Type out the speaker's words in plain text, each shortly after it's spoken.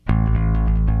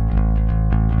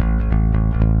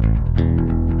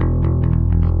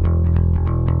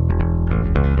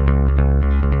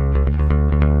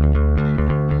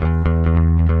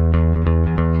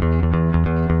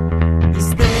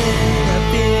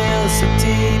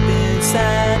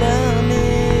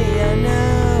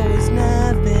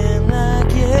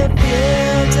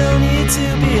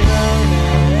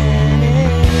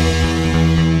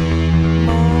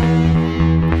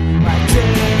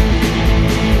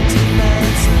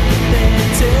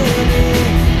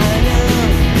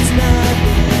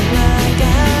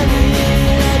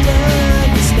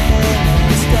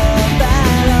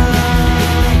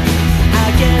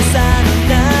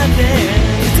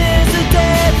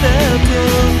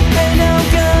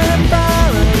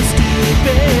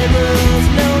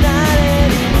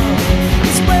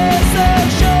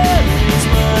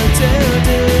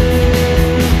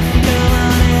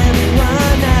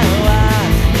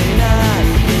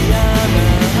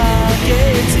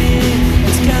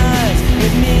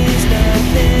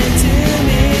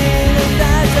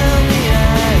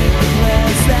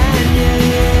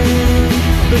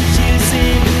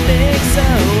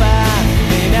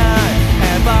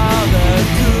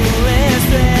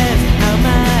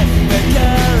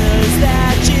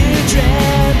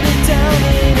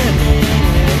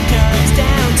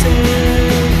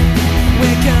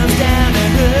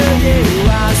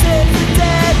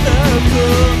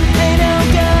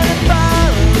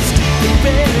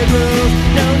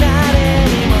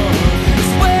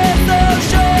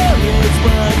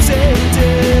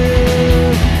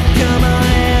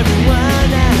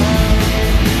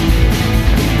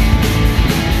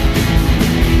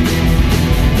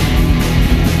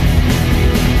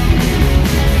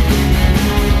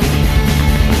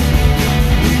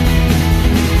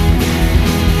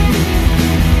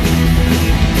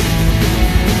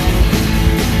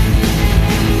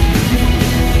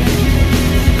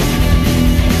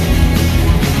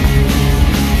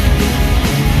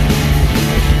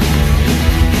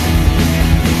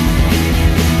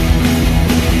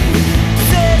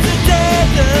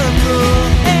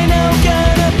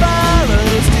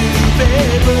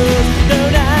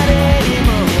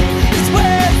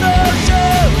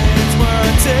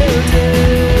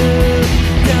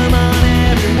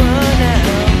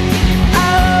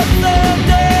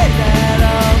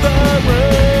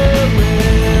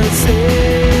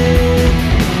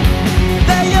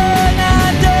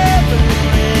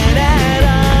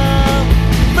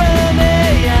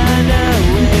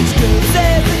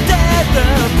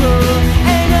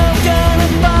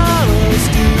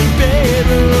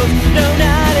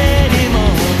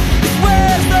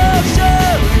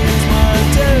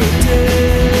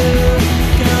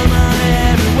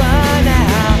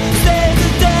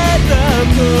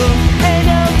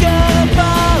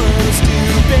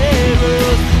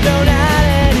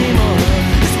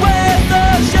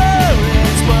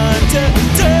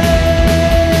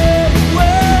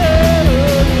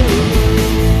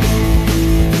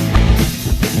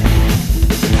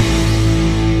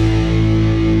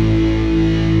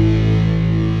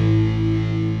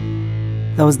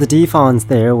That was the Defons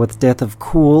there with Death of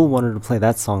Cool. Wanted to play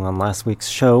that song on last week's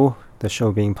show, the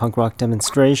show being Punk Rock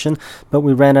Demonstration, but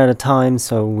we ran out of time,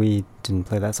 so we didn't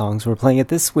play that song, so we're playing it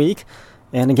this week.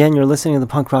 And again, you're listening to the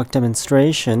Punk Rock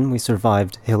Demonstration. We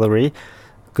survived Hillary.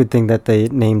 Good thing that they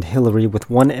named Hillary with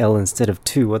one L instead of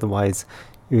two, otherwise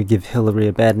you would give Hillary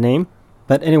a bad name.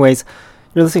 But anyways,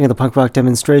 you're listening to the Punk Rock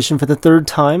Demonstration for the third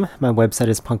time. My website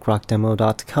is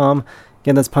punkrockdemo.com.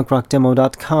 Again, that's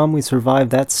punkrockdemo.com. We survived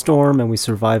that storm and we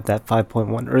survived that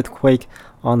 5.1 earthquake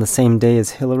on the same day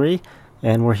as Hillary.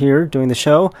 And we're here doing the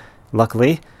show,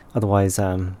 luckily. Otherwise,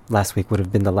 last week would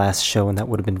have been the last show and that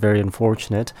would have been very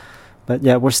unfortunate. But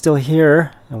yeah, we're still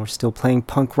here and we're still playing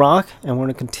punk rock. And we're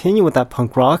going to continue with that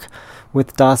punk rock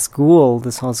with Das Ghoul.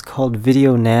 This song's called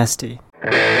Video Nasty.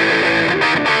 Video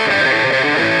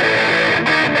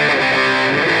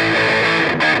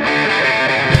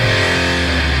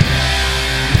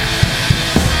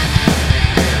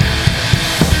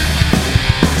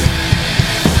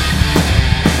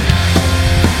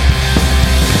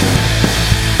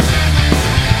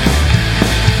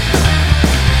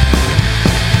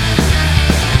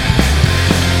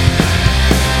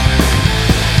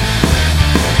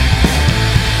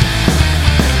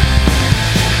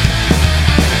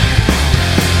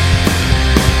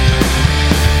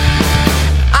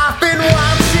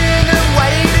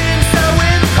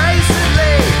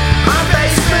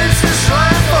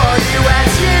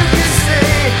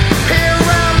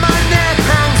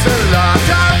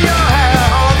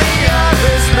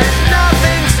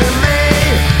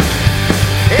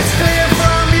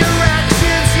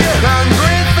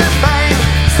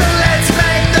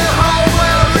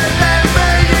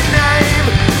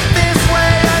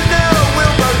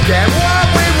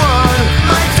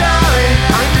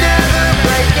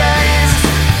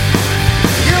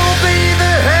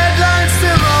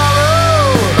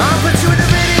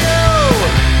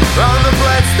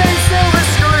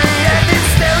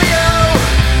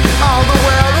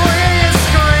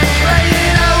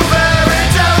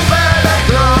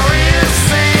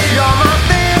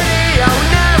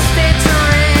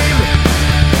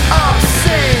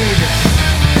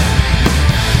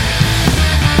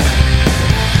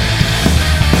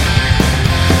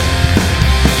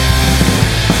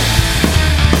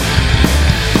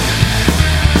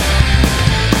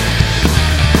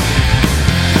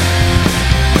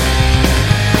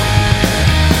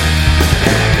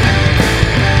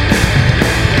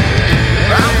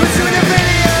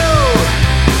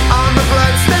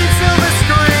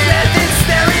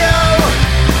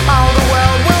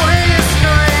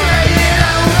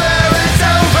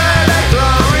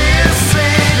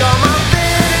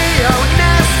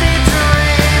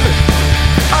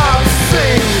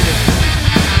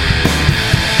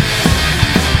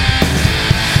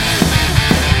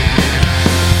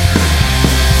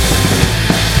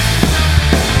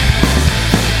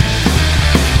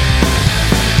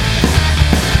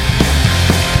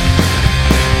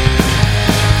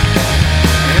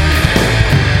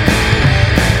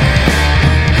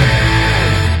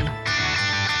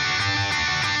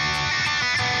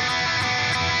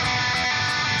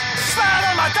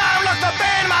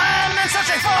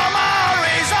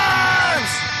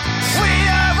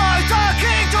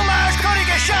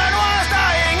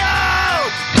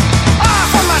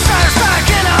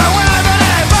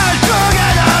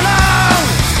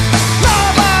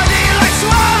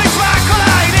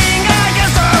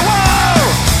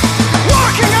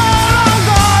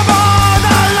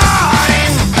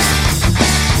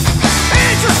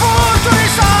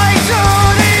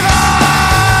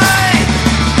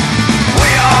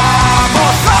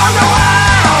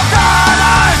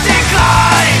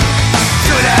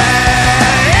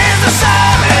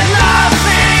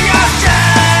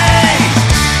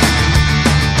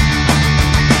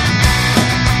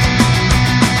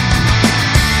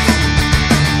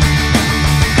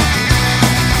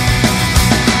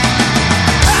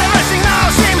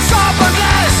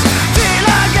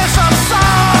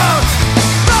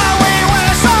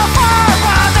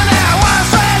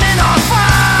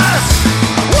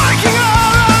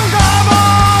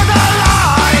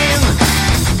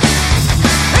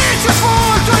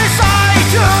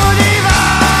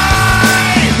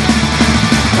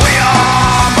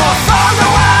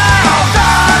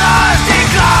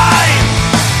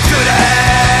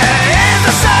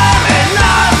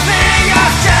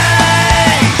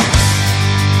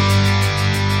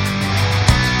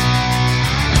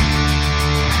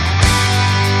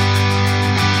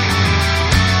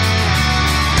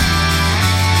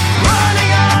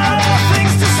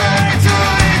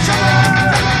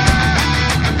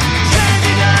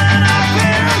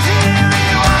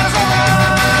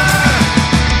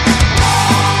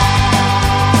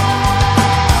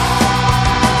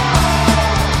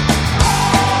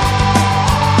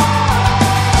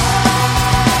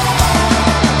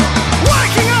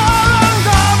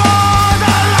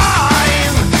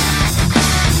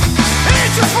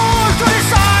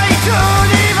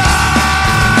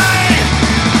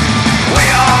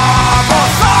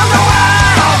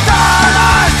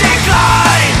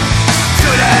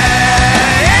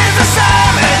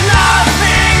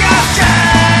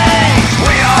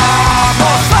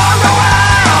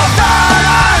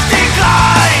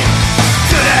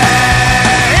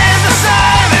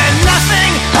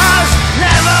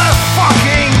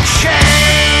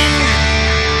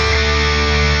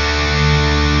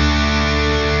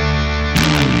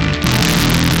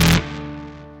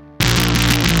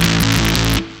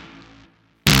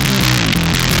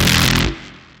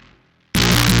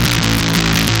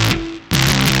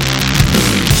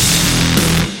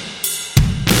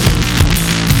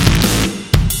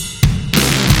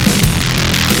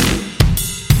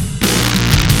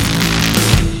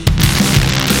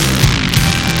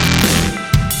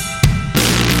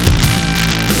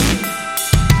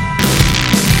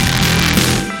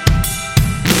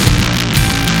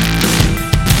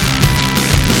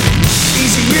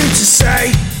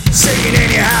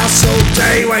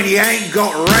ain't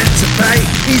got rent to pay.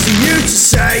 Easy you to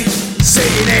say,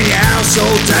 sitting in your house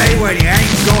all day when you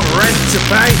ain't got rent to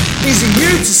pay. Easy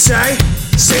you to say,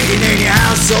 sitting in your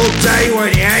house all day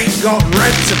when you ain't got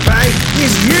rent to pay.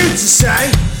 Easy you to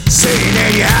say, sitting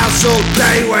in your house all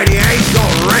day when you ain't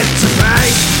got rent to pay.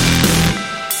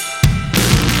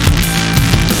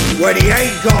 When you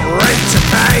ain't got rent to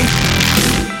pay.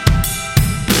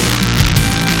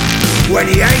 When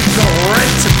you ain't got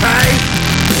rent to pay.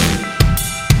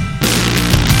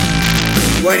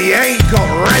 When you ain't got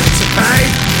rent to pay.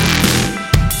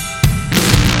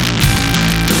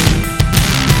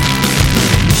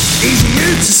 Easy you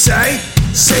to say,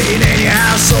 sitting in your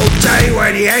house all day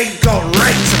when you ain't got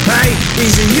rent to pay.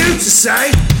 Easy you to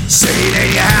say, sitting in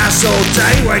your house all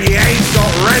day when you ain't got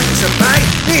rent to pay.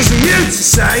 Easy you to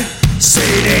say,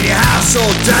 sitting in your house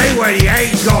all day when you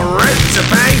ain't got rent to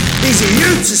pay. Easy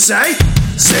you to say,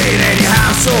 sitting in your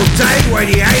house all day when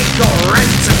you ain't got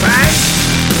rent to pay.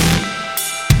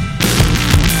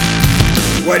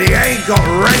 When you ain't got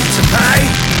rent to pay.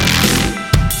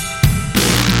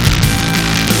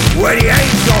 When you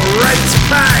ain't got rent to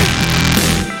pay.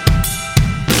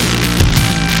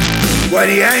 When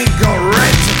you ain't got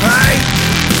rent to pay.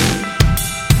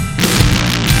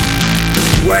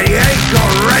 When you ain't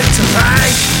got rent to pay.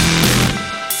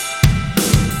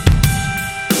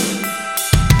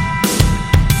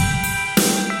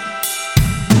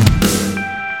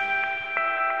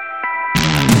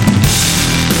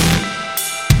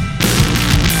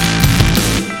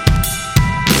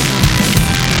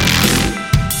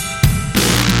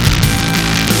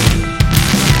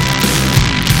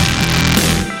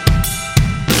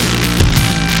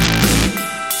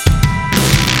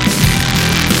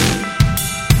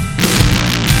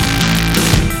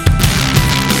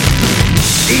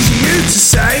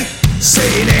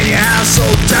 Sitting in your house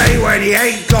all day when you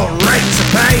ain't got rent to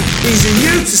pay. Easy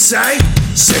you to say,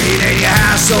 sitting in your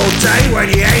house all day when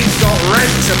you ain't got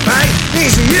rent to pay.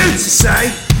 Easy you to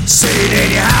say, sitting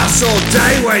in your house all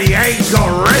day when you ain't got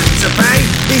rent to pay.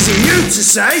 Easy you to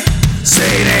say,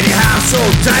 sitting in your house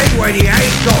all day when you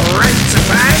ain't got rent to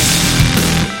pay.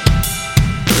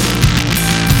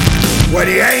 When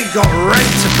you ain't got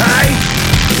rent to pay.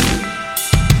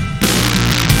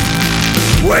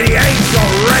 When you ain't got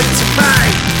rent to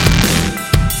pay.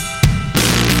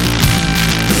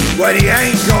 When you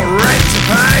ain't got rent to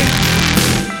pay.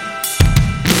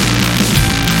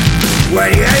 When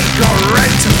you ain't got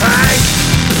rent to pay.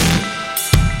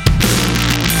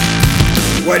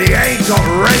 When you ain't got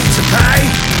rent to pay.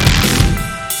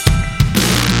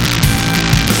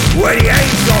 When you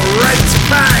ain't got rent to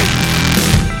pay.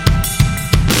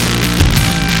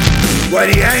 When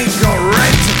you ain't got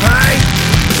rent to pay.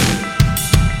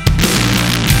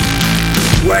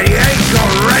 When you ain't got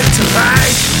rent to pay.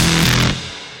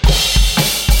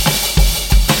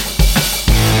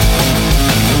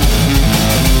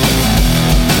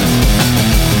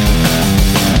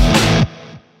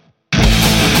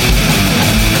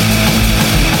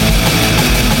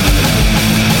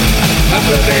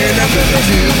 I'm moving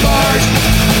to Mars,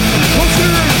 closer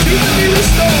to the nearest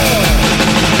star.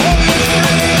 All these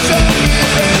things up here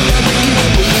and I'm moving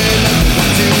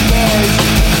to Mars.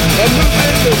 I'm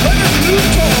moving to Renner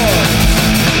car.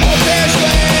 All cash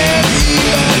land,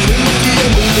 Elon, Dookie,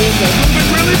 I'm moving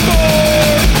really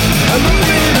far. I'm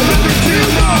moving to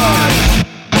Mars.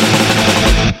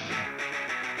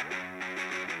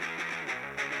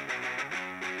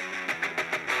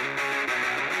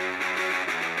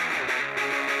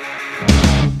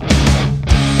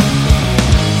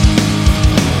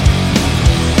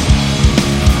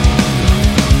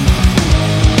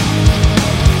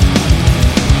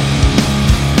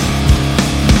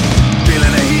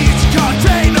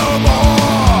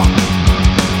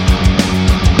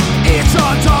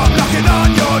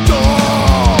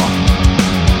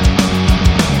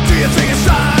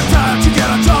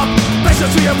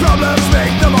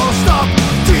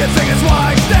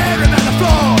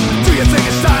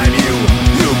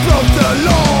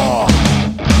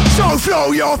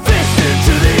 Throw your fist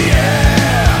into the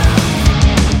air.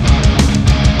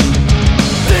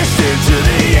 Fist into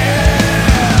the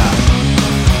air.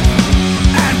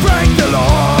 And break the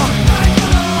law.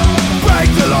 Break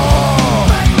the law.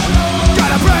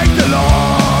 Gotta break the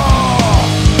law.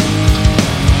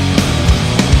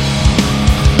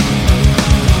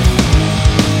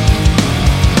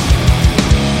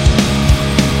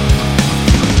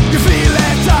 You feel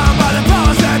let down by the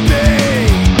powers that be.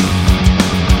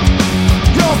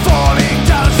 Falling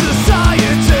down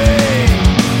society.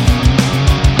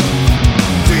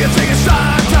 Do you think it's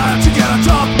time to get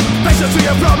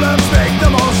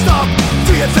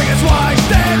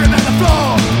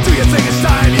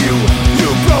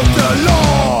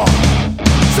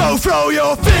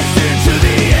your fist into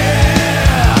the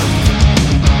air.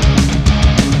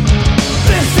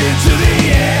 Fist into the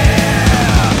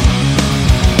air.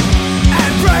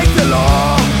 And break the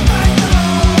law.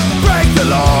 Break the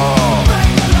law.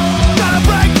 Gotta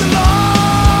break the law.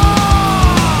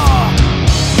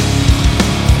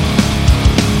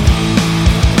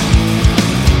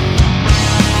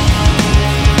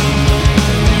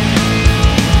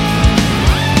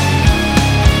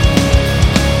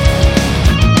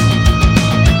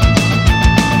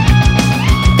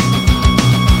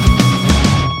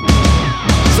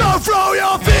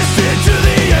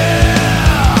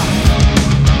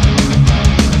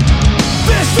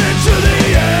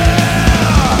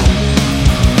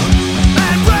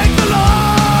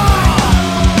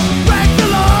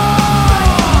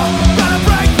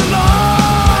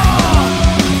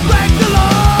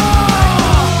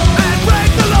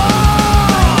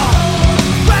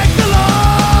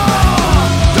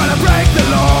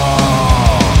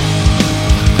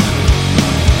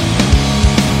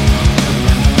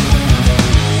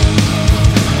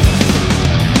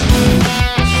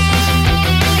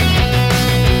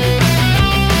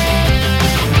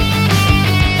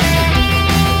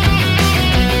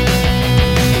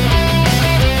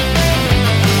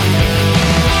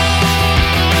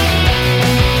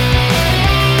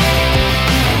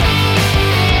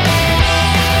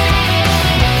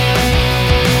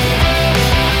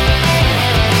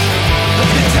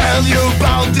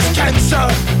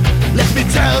 Let me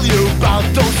tell you about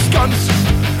those scums.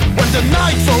 When the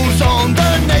night falls on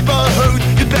the neighborhood,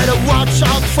 you better watch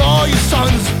out for your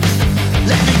sons.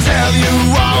 Let me tell you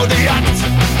how they act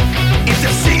if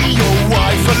they see your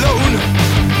wife alone.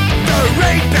 The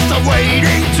rapists are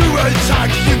waiting to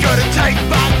attack. You gotta take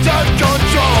back the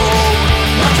control.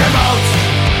 Knock them out,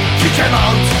 kick them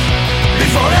out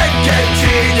before they get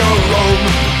in your room.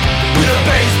 With a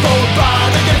baseball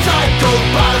bat against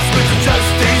psychopaths, with the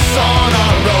justice on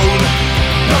our own.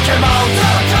 Knock them out,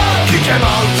 kick them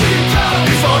out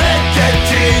before they get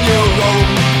in your room.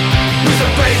 With a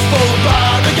baseball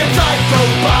bat against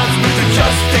psychopaths, with the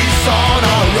justice on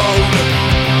our own.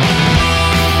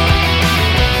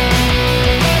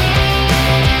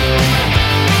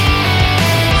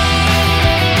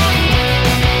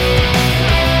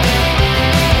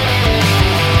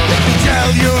 Let me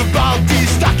tell you about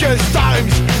these darkest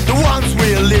times, the ones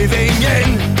we're living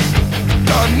in.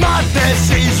 The madness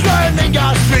is running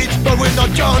our streets, but we're not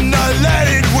gonna let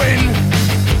it win.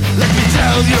 Let me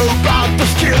tell you about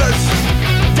those killers,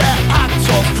 their acts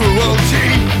of cruelty.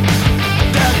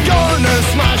 They're gonna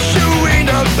smash you in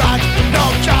the back,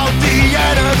 knock out the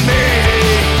enemy.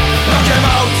 Knock them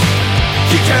out,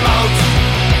 kick them out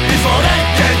before they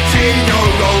get in your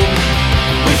room.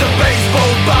 With a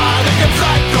baseball bat against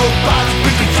psychopaths,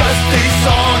 with the justice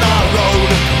on our road.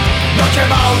 Knock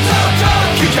them out,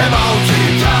 kick them out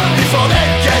before they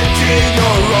get in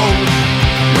your room.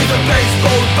 With a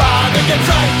baseball bat against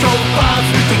psychopaths,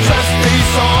 with the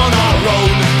justice on our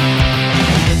road.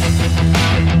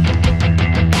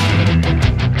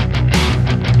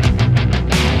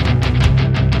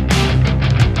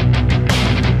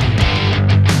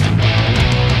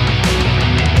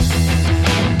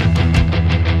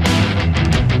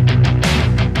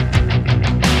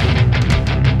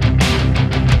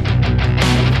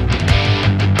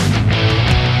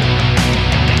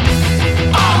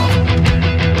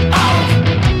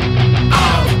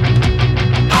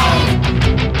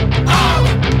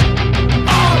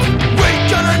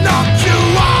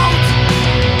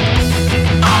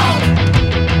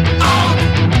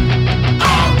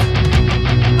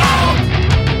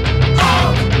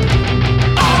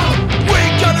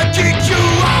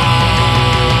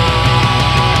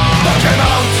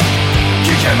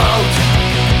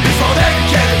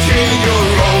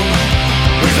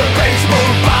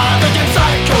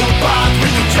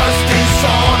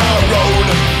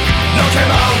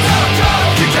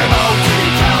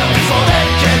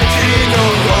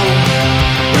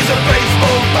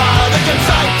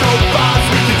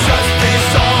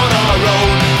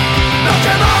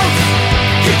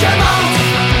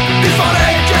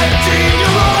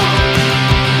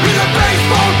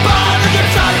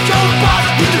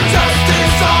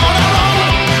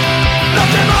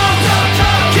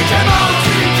 Kick them out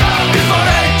before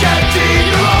they get in.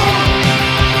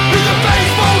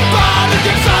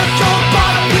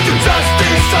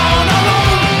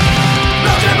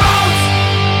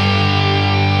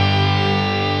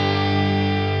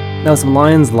 That was some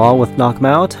Lion's Law with Knock 'Em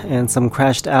Out, and some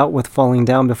Crashed Out with Falling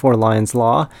Down Before Lion's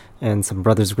Law, and some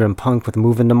Brothers Grimm Punk with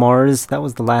Movin' to Mars. That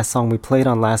was the last song we played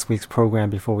on last week's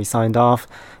program before we signed off.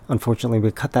 Unfortunately,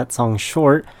 we cut that song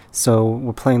short, so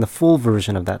we're playing the full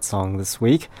version of that song this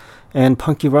week. And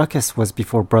Punky Ruckus was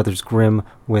before Brothers Grimm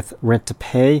with Rent to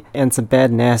Pay, and some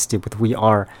Bad Nasty with We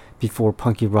Are before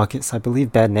Punky Ruckus. I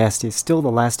believe Bad Nasty is still the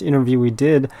last interview we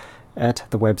did at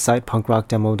the website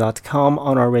punkrockdemo.com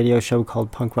on our radio show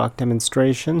called Punk Rock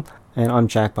Demonstration. And I'm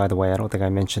Jack, by the way. I don't think I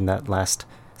mentioned that last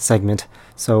segment.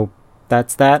 So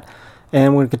that's that.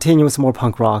 And we're going to continue with some more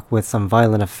punk rock with some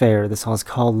Violent Affair. This song's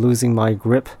called Losing My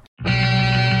Grip.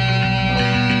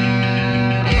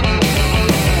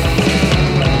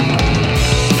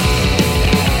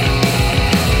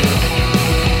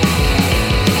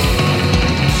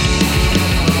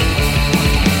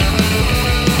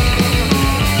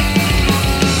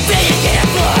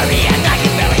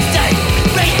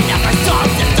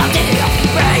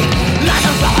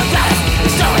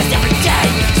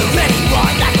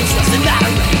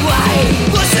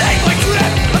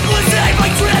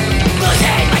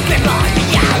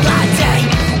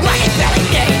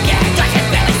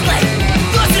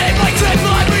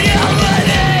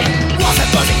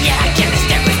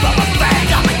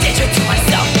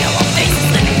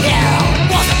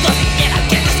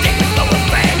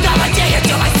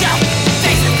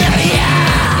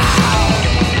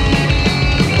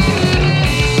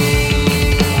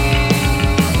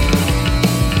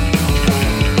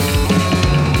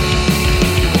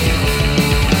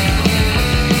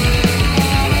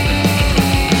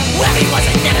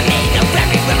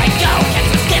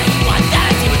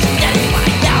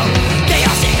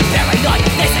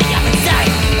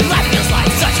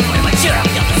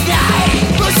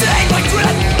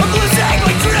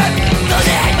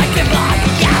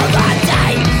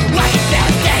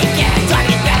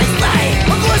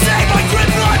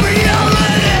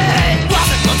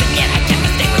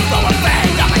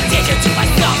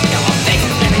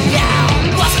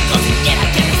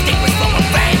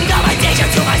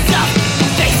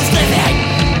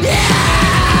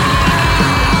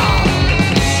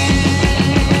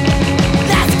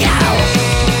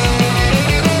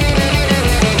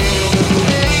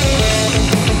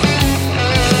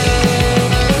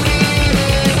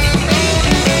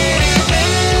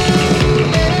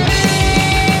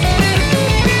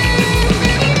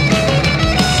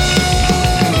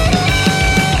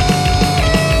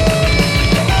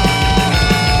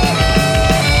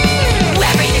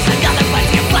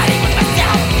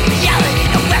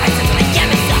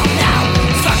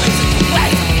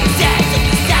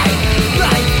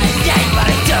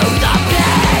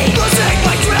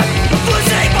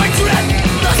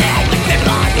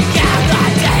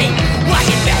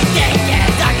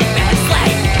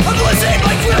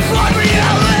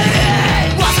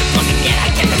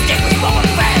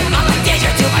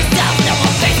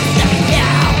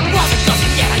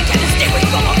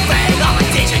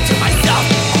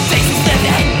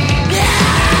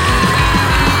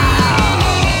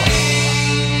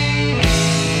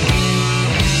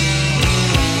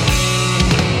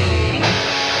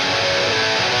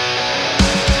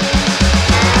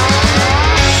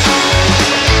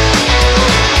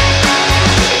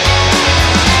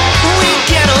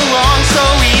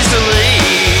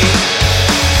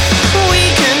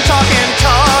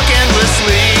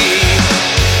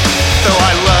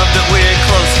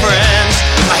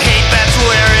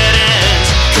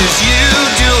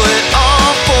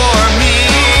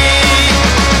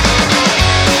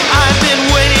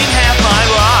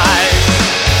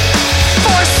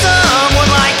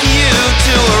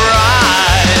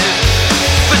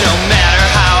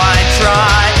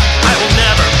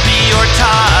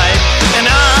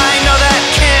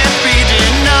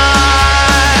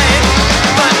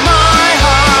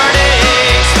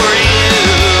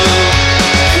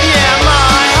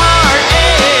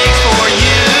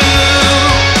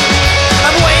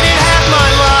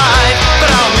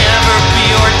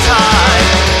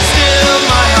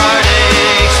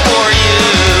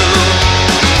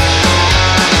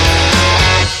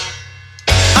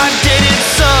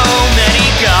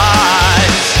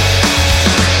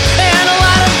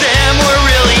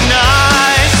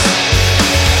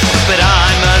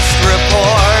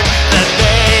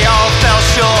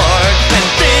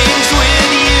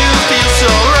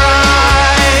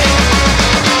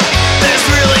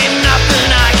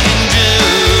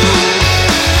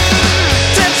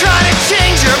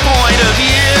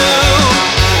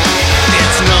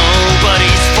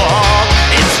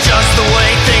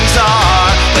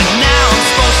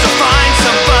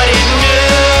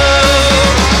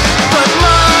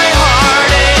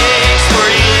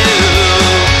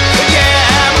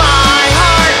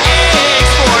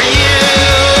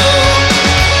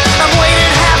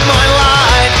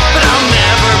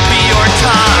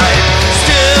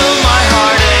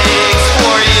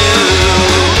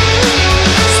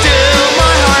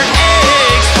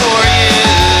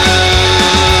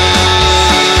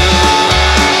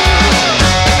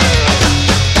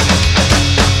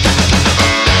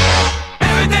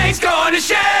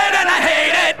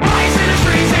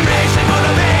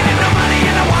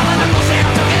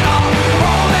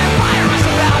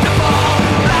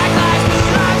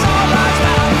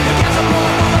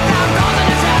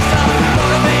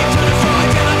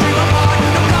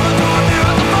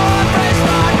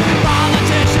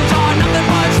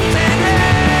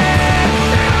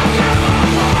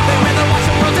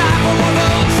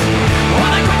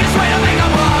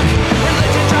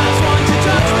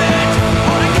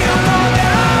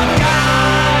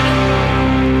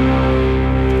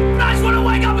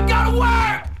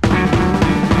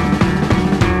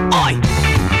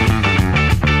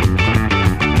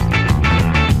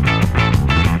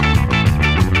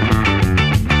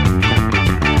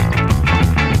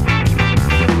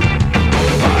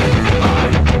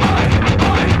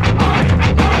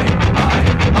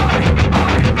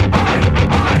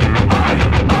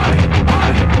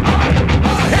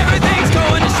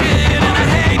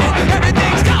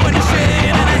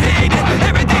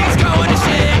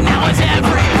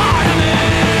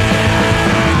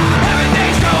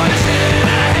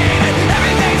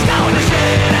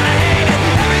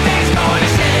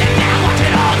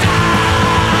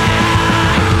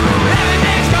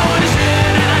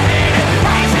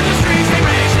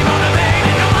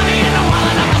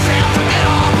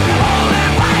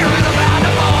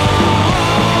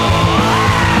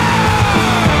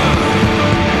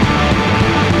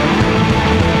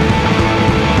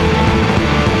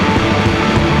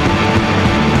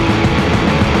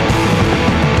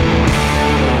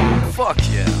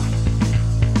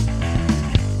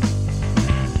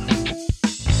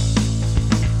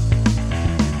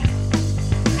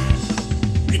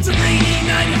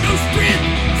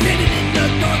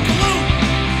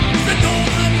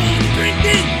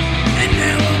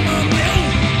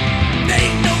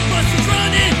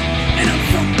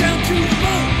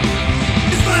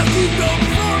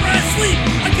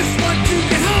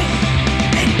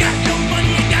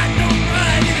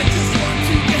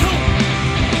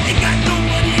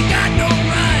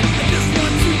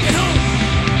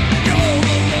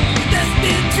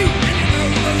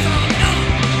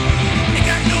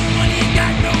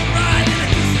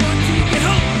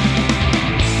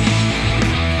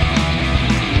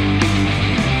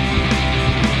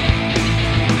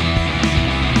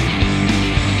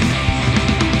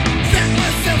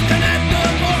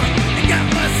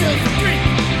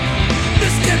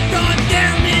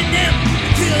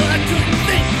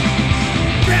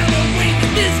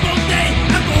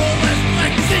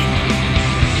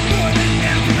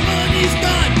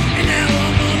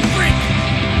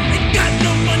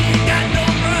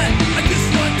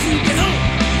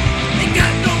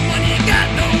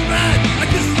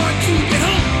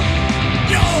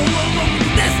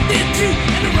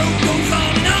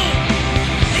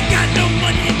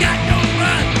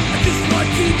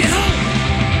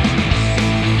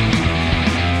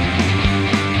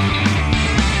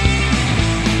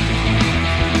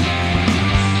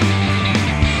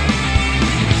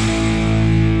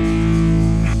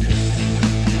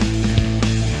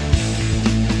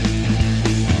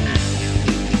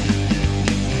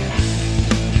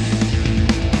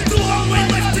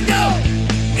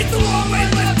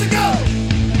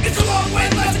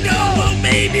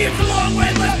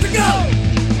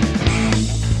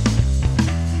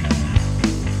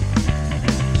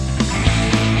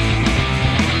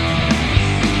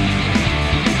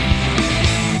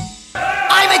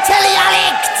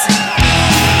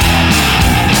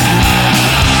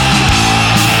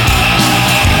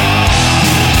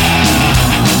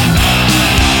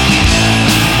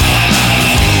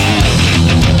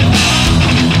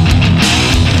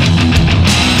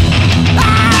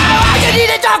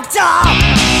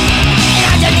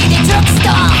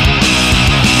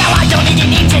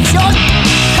 station.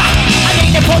 Ha! I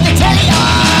need to put the telly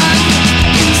on.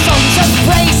 Songs of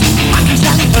praise,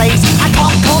 Pakistani plays. I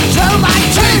can't control my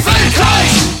TV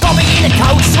craze. Got me in a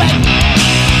cold sweat.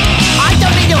 I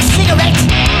don't need no cigarette.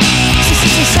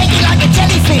 She's shaking like a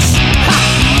jellyfish. Ha!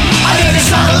 I need a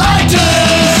satellite dish.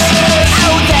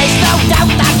 Oh, there's no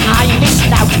doubt that I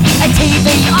missed out. A TV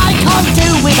I can't do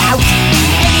without.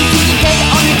 Anything you get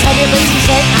on the television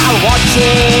set, I'll watch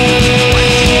it.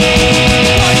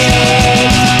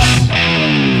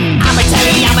 I'm a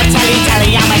telly, I'm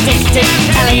addicted.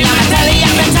 Telly, I'm a telly,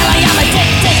 I'm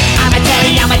addicted. I'm a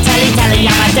telly, I'm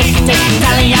addicted.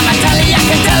 Telly, I'm a telly, I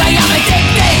can tell I'm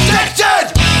addicted. Addicted!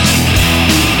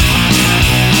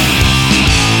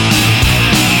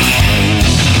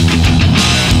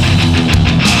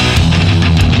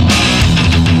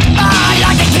 I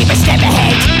like to keep a step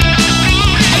ahead.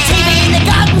 A TV in the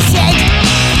garden shed,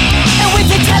 and with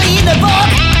the telly in the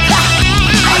board.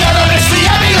 I never miss the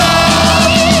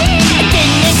epilogue. A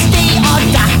dynasty on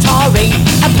Dactory,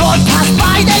 a broadcast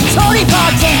by the Tory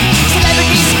party.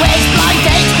 Celebrity squares, blind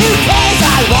date, who cares?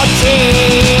 I watch it.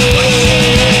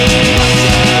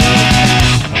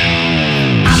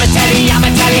 I'm a telly, I'm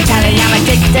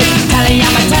addicted. Telly,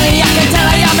 I'm a telly, I can tell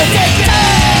I'm addicted.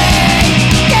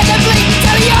 Get the bleeding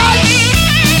telly on.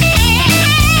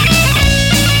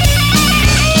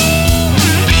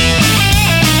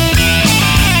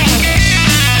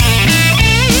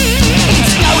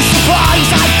 It's no surprise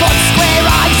I've got square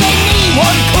eyes.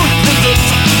 Anyone could predict.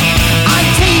 I'm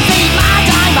TV mad,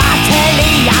 I'm a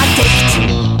telly addict.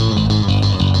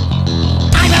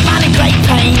 I'm a man in great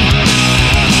pain.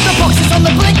 The box is on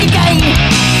the blink again.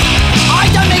 I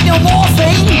don't need no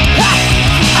morphine.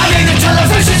 I need a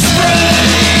television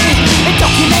screen. In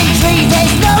documentary,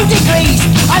 there's no degrees.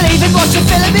 I'll even watch a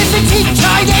film if it's in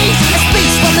Chinese. A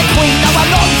speech from the Queen, though I'm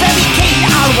not very keen.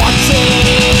 I'll watch it.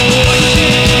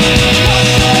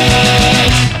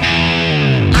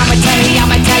 I'm a telly,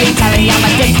 I'm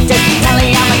addicted. Telly,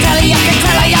 I'm a telly, I can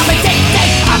tell I'm addicted.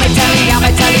 I'm a telly, I'm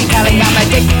addicted. Telly,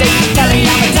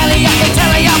 I'm a telly, I can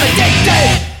tell I'm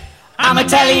addicted. I'm a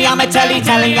telly, I'm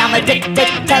addicted.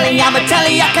 Telly, I'm a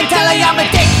telly, I can tell I'm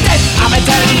addicted. I'm a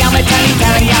telly, I'm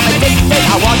addicted.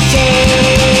 I watch it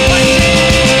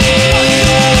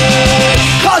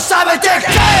 'cause I'm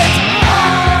addicted.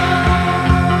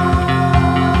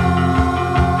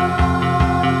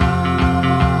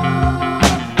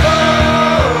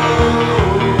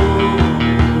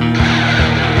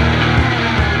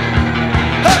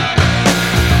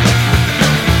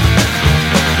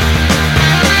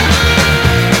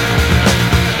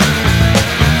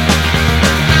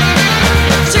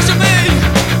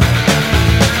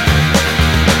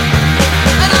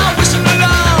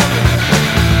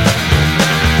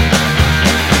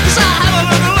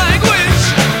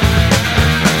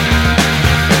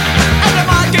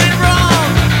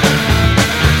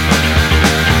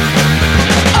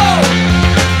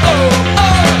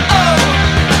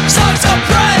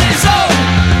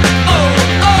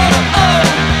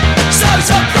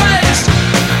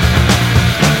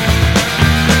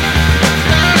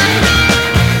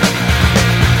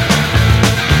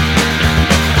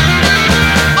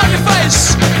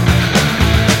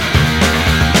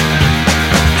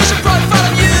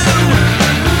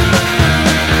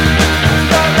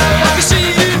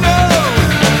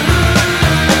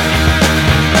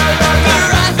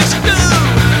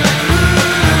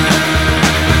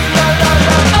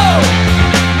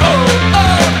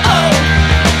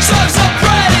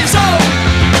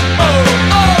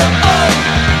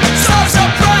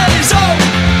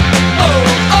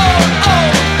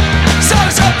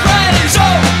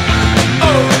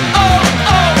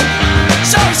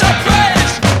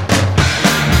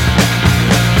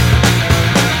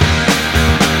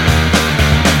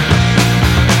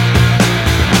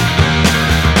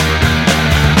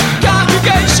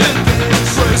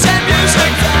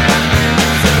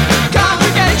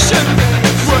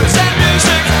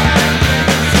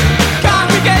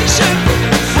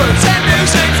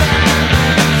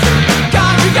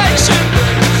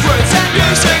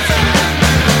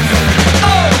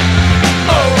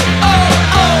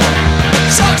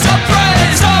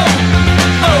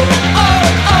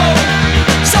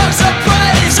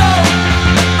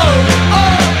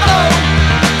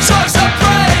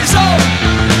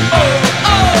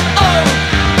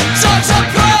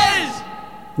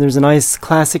 There's a nice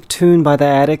classic tune by the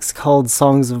Addicts called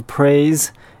Songs of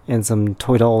Praise, and some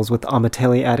Toy Dolls with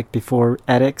Amatelli Attic Before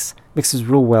Addicts. Mixes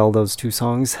real well, those two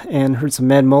songs. And heard some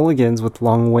Mad Mulligans with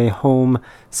Long Way Home,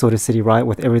 Soda City Riot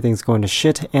with Everything's Going to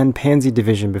Shit, and Pansy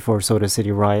Division before Soda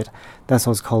City Riot. That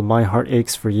song's called My Heart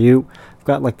Aches for You. I've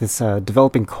got like this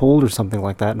developing cold or something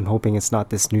like that. I'm hoping it's not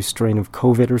this new strain of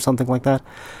COVID or something like that.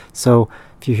 So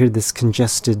if you hear this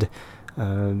congested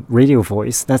radio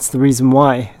voice, that's the reason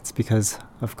why. It's because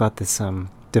I've got this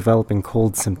developing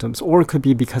cold symptoms. Or it could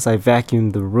be because I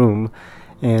vacuumed the room,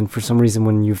 and for some reason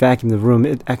when you vacuum the room,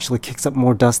 it actually kicks up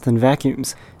more dust than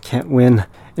vacuums. Can't win.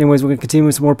 Anyways, we're going to continue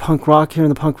with some more punk rock here in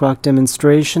the punk rock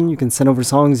demonstration. You can send over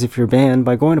songs if you're a band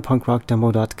by going to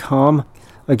punkrockdemo.com.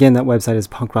 Again, that website is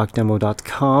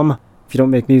punkrockdemo.com. If you don't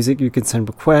make music, you can send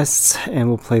requests, and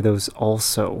we'll play those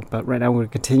also. But right now, we're going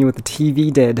to continue with the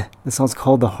TV Dead. This song's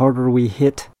called The Harder We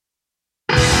Hit.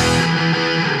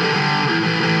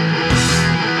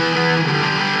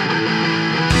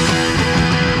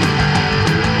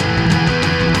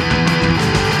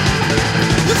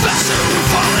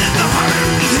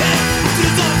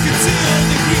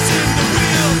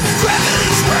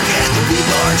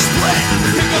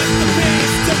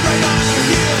 Right on our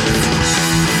heels.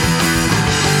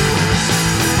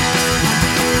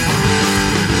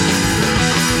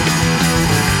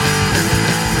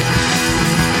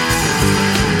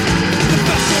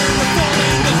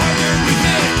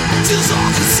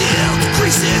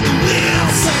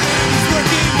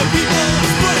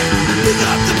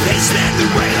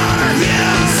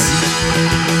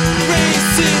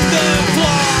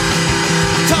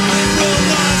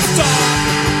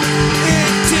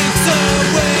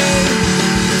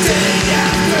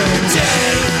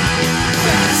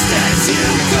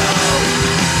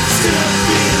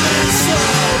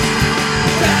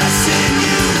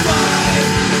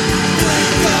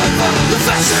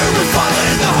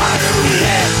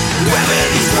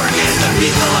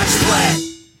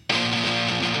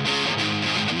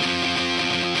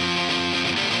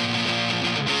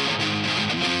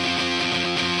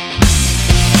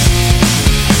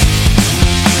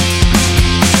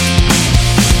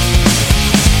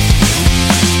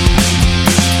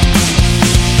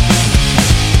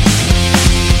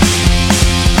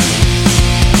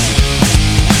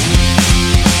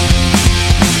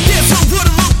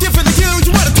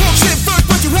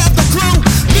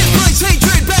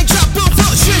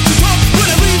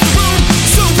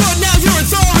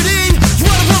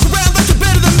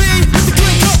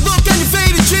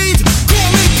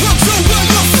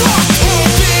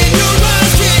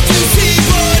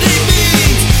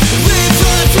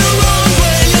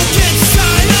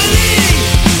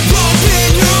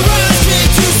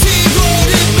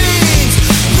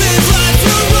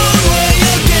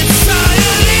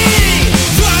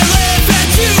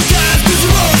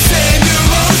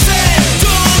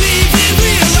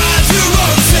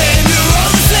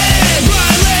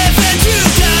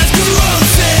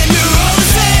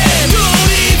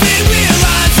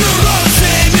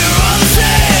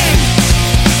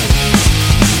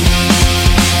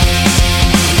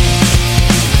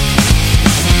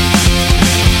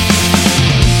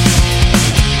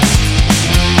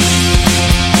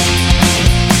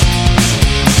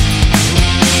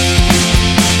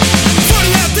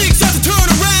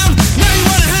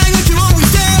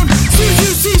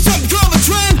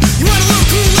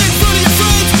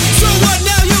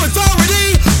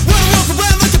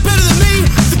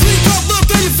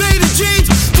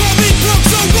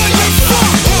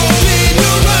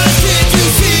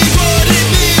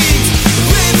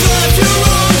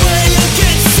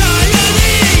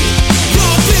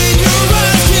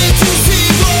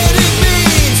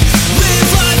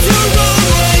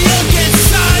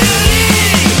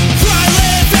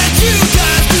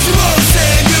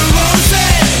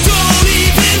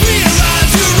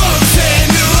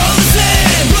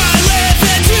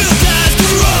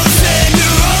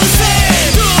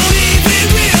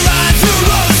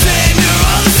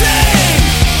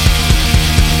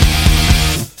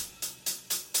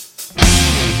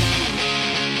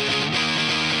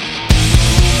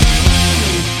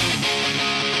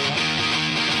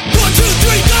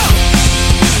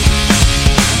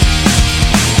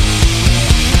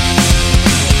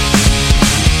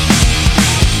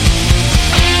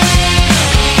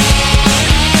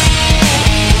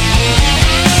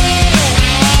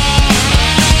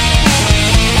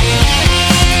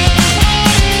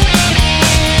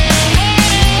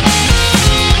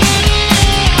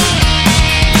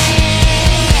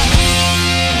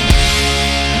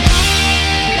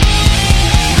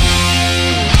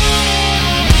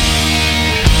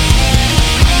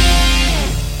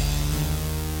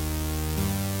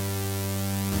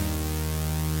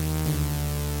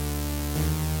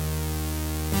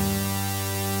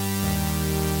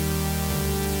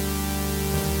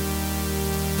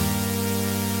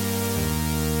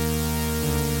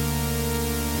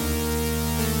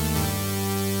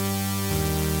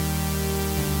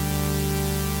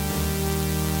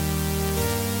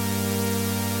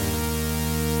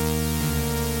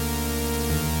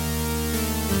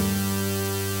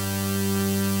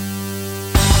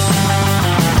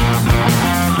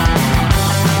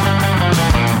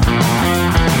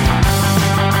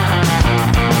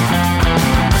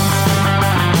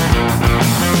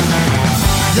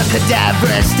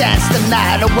 Cadavers dance the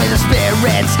night away, the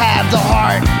spirits have the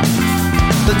heart.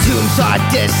 The tombs are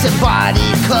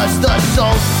disembodied, cause the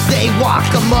souls, they walk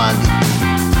among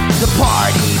the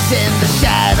parties in the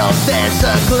shadows. There's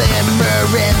a glimmer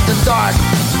in the dark,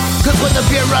 cause when the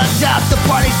beer runs out, the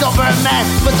party's over, man.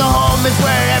 But the home is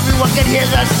where everyone can hear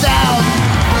the sound.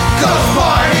 Ghost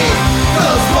party,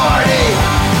 ghost party,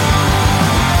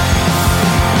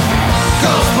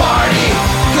 ghost party,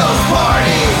 ghost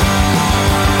party,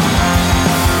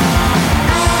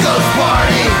 ghost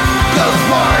party, ghost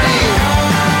party,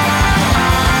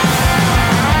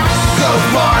 ghost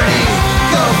party,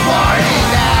 ghost party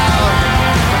now.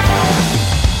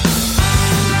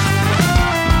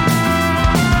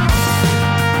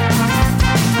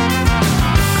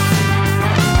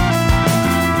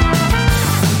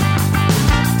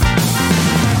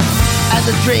 And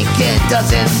the drinking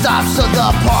doesn't stop, so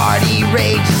the party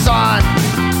rages on.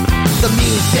 The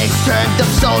music's turned up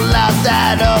so loud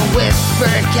that a whisper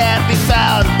can't be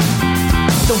found.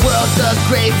 The world's a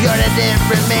graveyard and it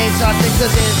remains haunted,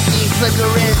 cause it keeps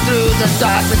flickering through the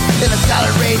darkness. And the sky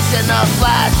rates in a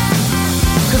flash,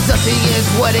 cause nothing is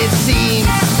what it seems.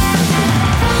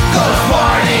 Ghost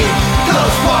party,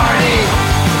 ghost party,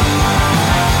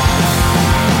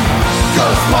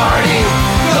 ghost party,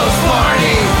 ghost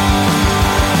party,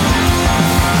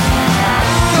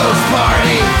 ghost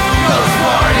party, ghost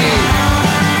party,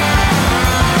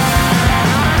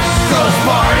 ghost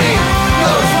party,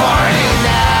 ghost party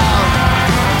now.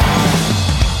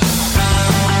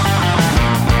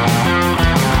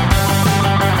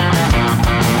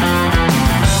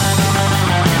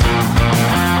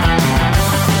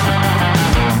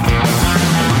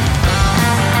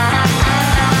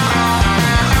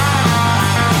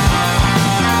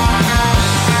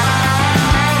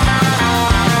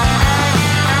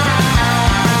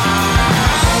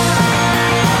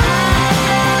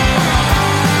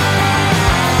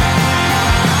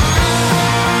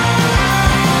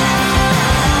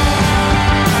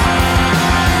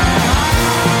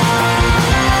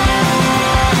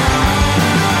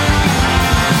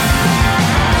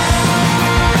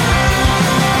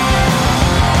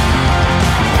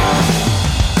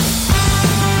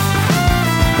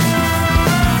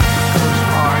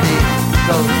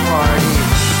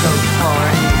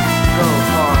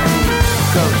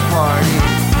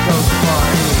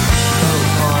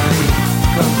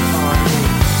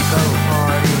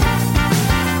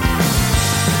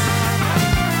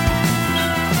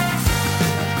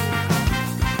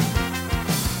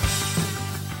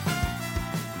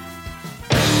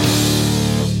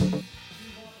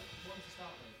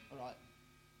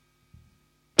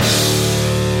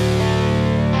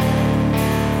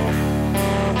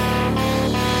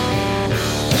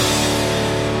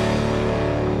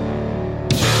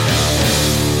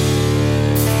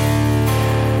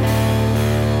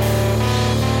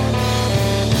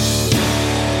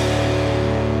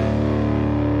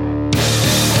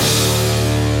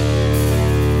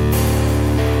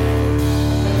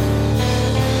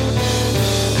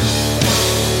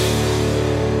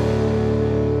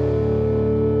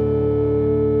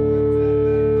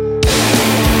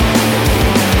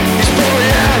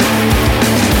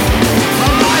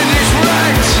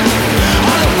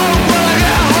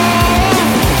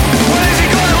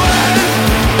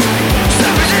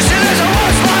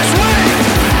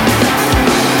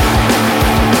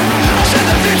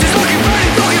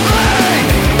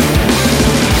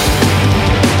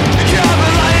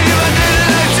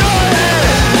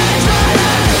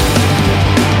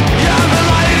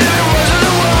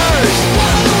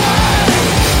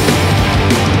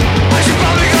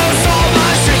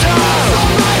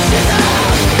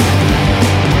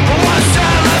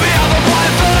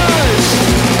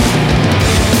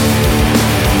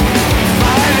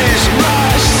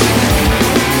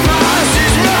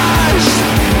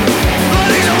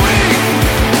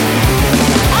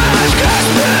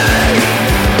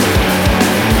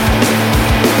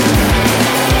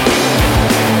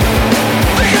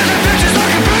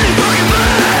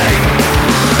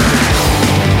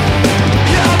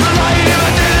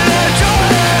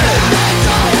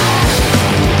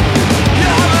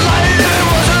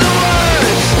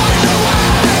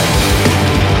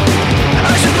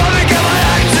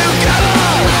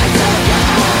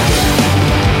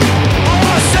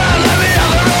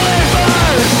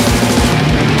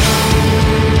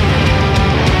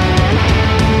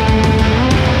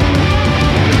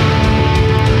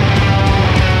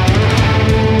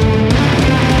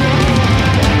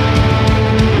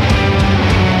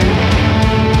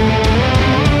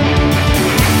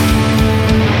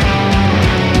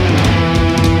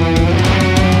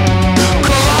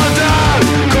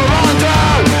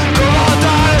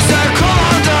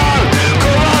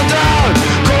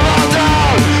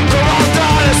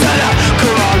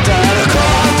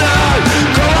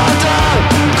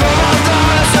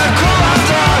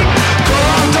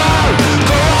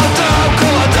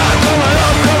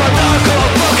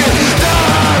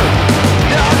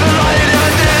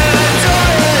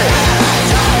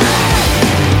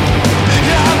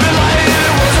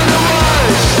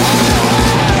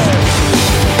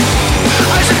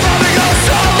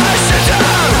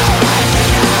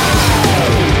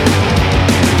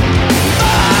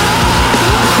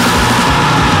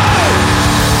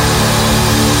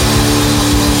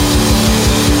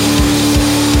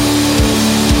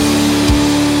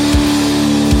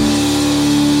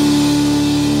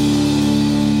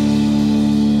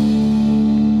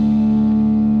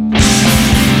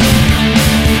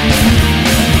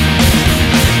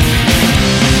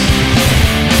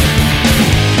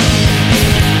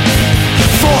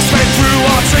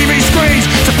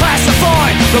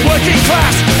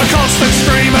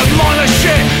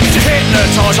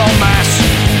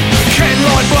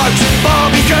 Ken-line blokes,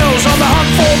 Barbie girls on the hunt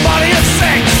for money and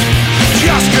sex.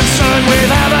 Just concerned with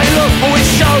how they look or which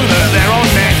show that they're on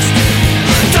next.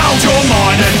 Dulled your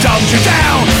mind and dumbed you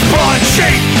down. Blind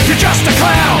sheep, you're just a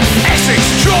clown. Essex,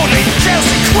 Geordie,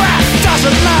 Chelsea crap,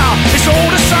 doesn't matter, it's all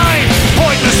the same.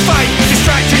 Pointless fake,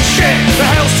 distracting shit that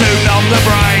helps to numb the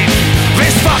brain.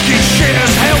 This fucking shit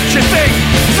has helped you think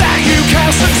that you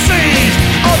can succeed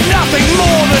on nothing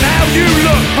more than how you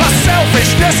look, plus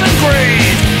selfishness and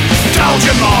greed. Dulled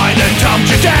your mind and dumbed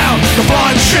you down. The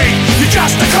blind sheep, you're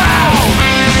just a clown.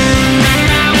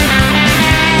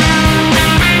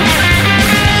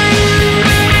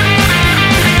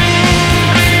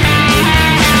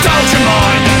 Dulled your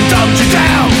mind and dumbed you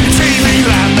down. In TV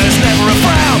land there's never a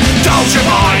frown. Dulled your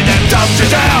mind and dumbed you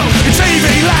down. In TV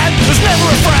land there's never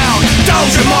a frown.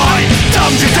 Dulled your mind,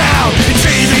 dumbed you down. In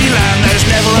TV land there's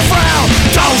never a frown.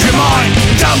 Dulled your mind,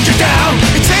 dumbed you down.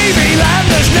 In TV land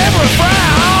there's never a frown.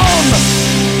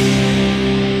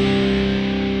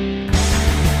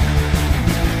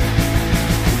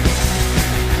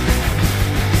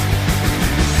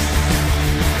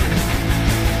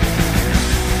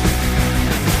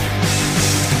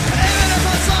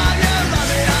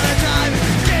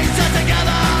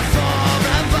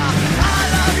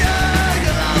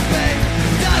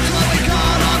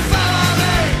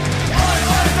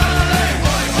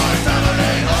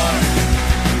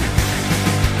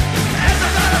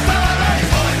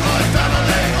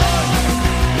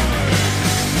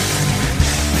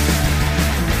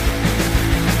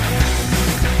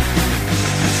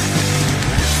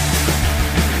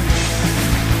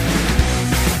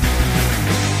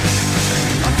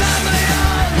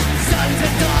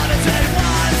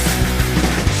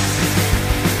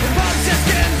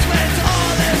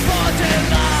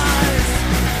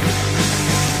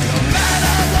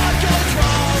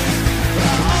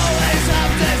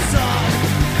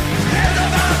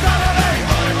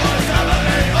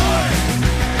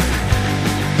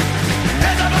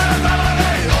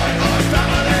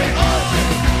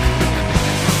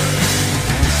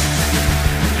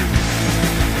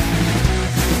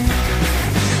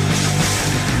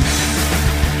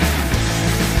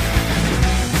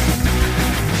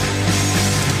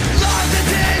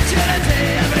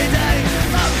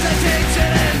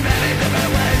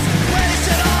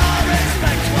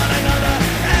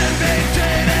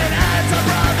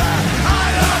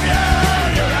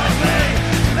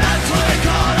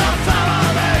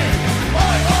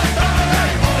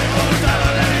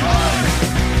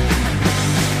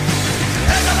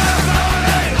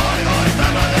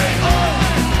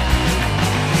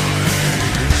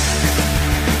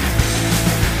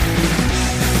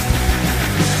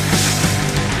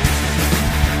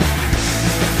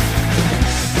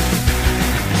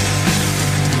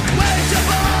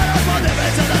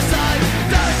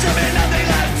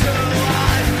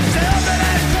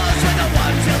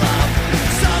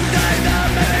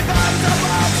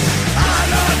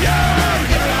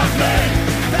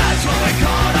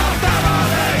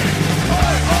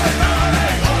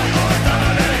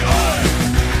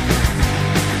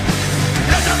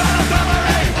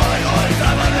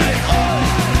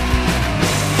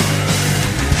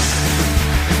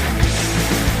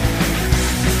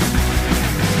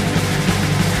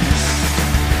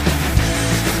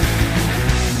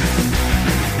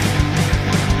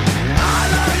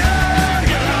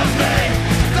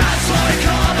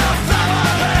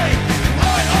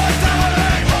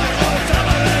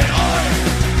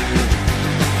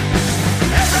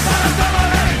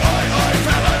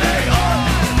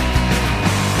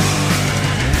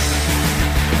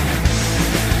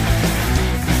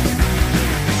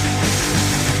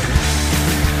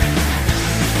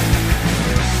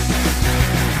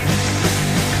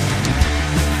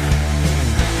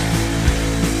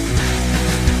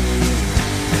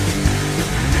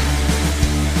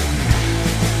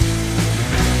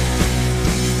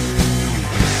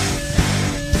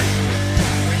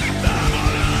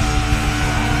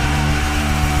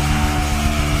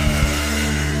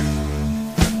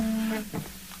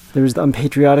 There's the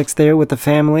Unpatriotics there with The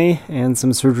Family, and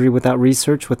some Surgery Without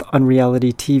Research with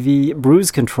Unreality TV,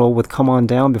 Bruise Control with Come On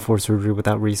Down before Surgery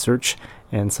Without Research,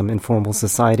 and some Informal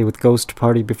Society with Ghost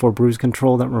Party before Bruise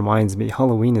Control. That reminds me,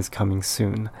 Halloween is coming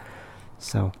soon.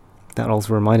 So that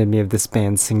also reminded me of this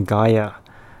band, Singaya.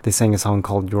 They sang a song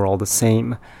called You're All the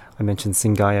Same. I mentioned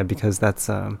Singaya because that's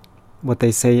what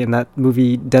they say in that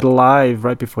movie Dead Alive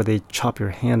right before they chop your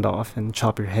hand off and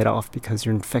chop your head off because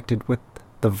you're infected with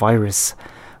the virus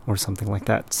or something like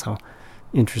that. So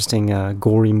interesting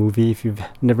gory movie if you've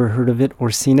never heard of it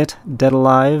or seen it. Dead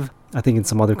Alive. I think in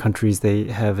some other countries they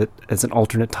have it as an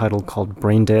alternate title called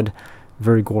Brain Dead,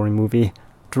 very gory movie,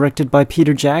 directed by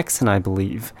Peter Jackson, I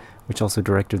believe, which also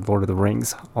directed Lord of the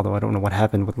Rings, although I don't know what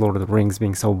happened with Lord of the Rings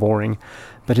being so boring,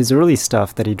 but his early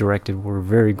stuff that he directed were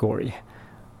very gory.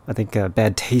 I think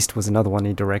Bad Taste was another one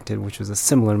he directed, which was a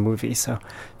similar movie, so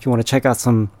if you want to check out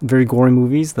some very gory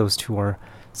movies, those two are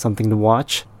something to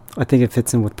watch. I think it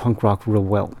fits in with punk rock real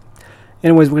well.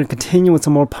 Anyways, we're going to continue with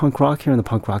some more punk rock here in the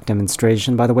Punk Rock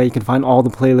Demonstration. By the way, you can find all the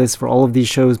playlists for all of these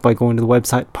shows by going to the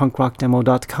website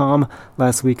punkrockdemo.com.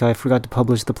 Last week I forgot to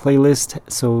publish the playlist,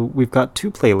 so we've got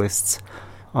 2 playlists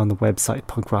on the website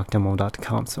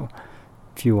punkrockdemo.com. So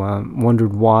if you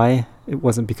wondered why, it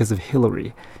wasn't because of Hillary,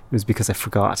 it was because I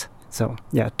forgot. So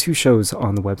yeah, 2 shows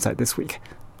on the website this week,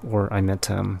 or I meant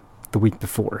the week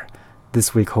before.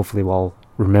 This week hopefully we'll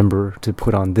remember to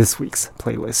put on this week's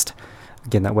playlist.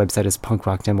 Again, that website is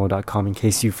punkrockdemo.com in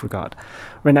case you forgot.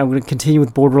 Right now, I'm going to continue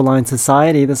with Borderline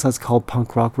Society. This one's called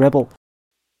Punk Rock Rebel.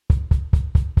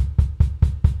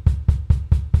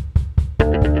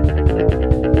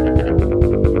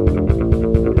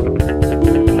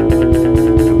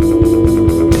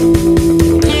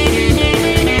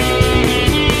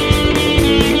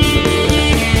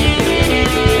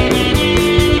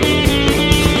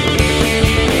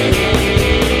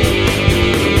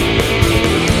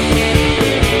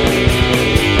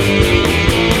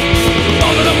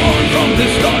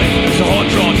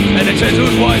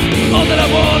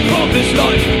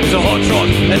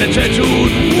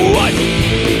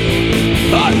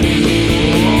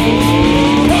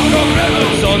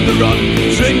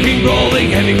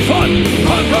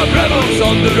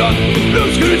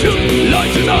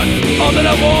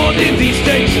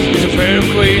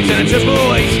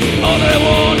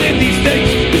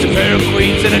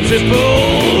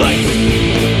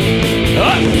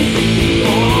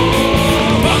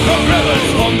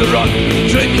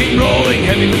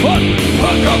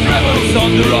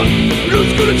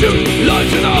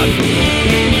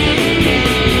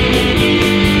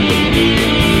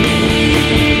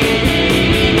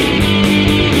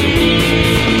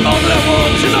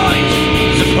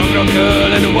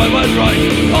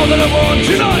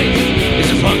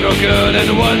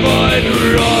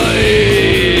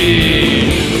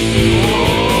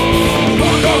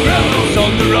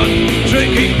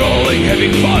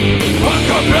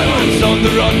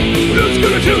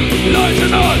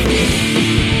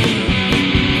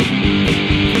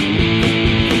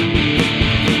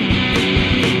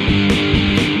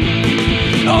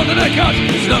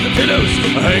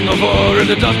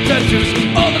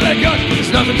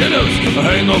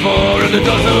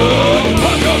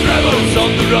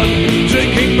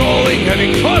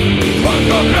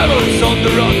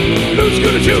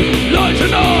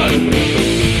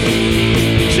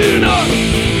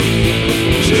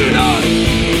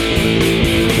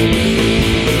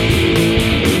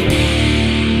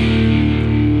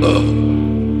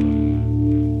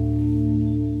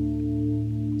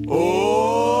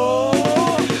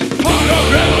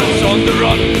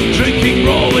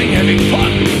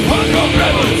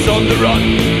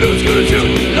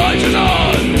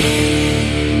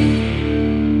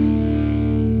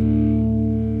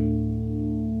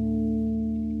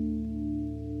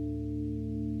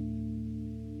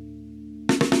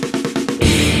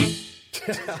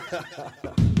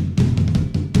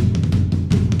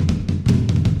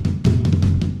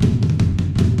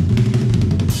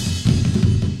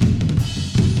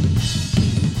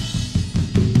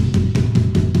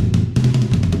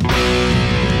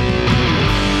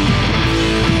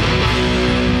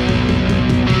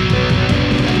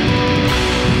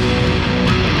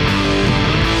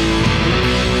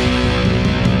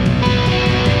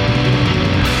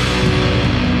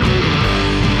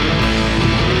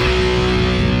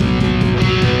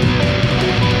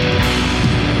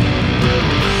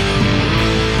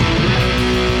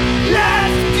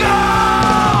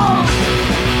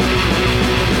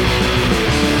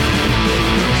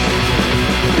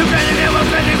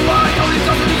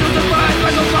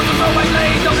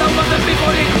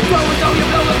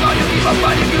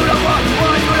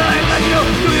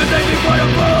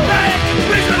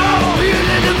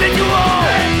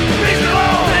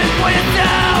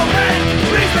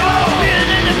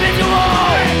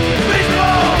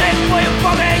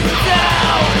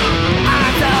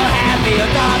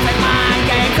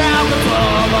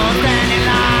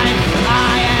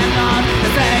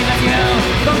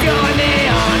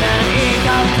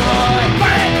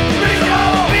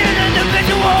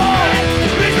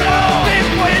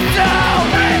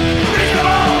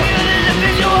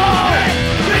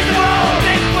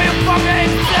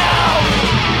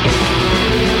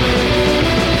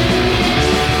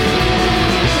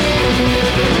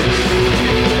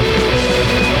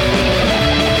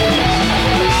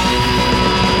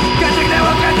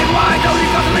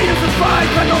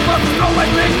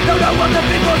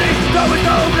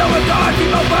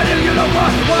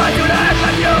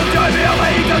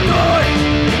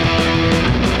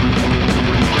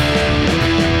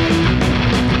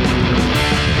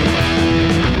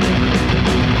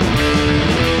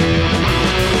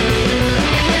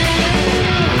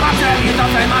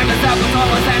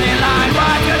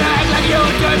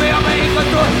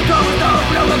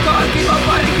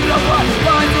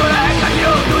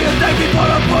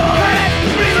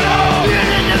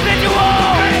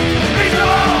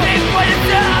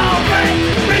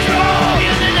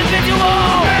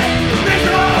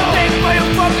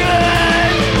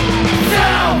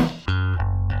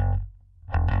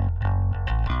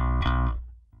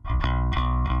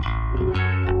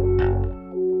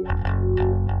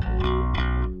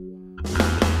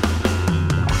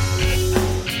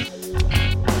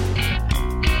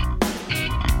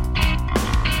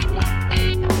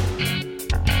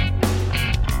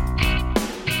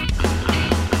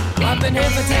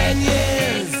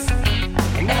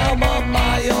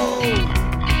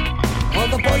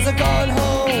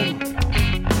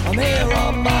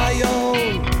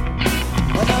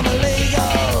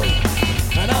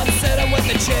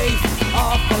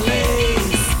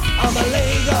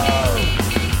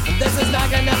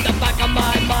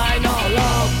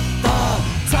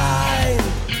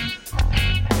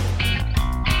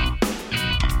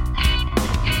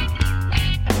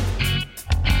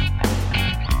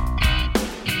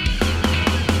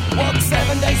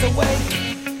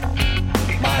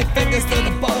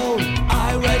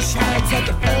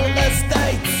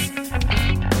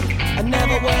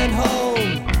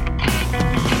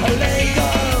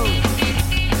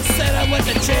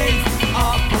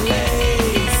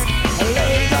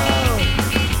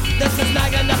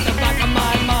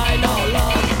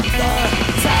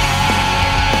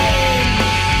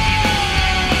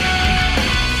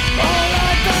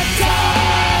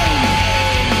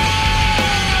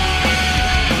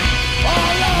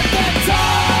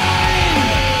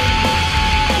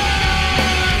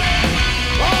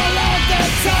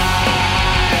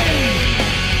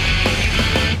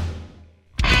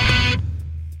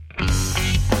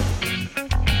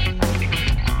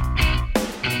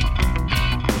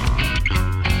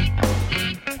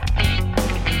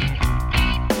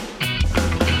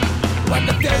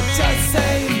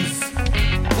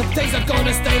 Things are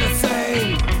gonna stay the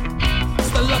same.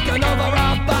 Still looking over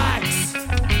our backs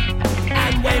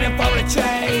and waiting for a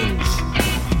change.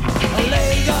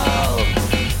 Illegal,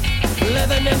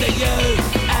 living in the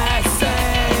USA.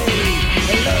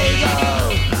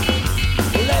 Illegal,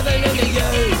 living in the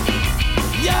USA.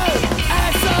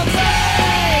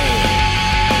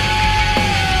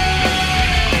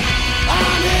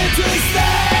 I'm here to stay.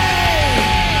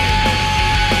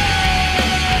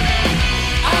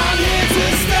 I'm here to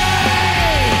stay.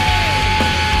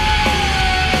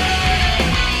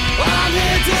 I'm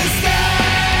here to stay.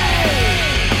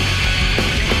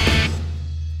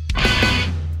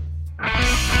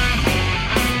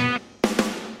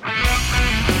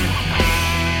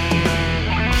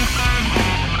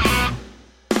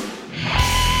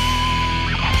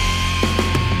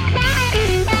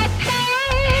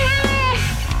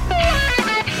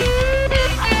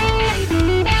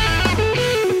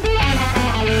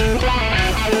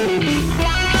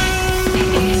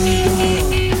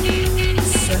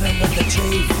 Sitting with the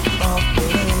chief of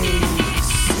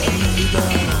police.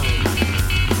 Illegal.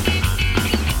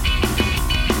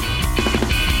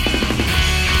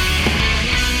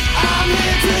 I'm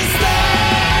here to stay.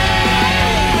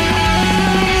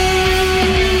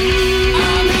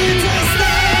 I'm here to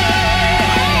stay.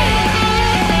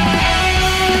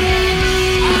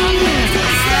 I'm here to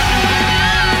stay.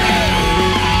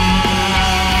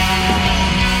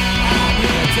 I'm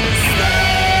here to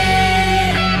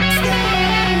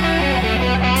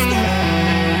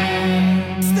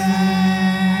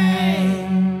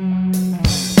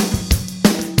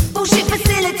Bullshit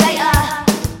facilitator,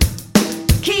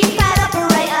 keypad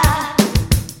operator,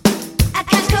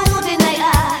 accounts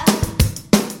coordinator,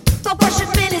 top brush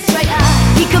administrator.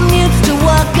 He commutes to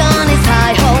work on his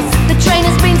high horse. The train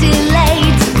has been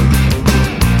delayed.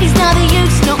 He's neither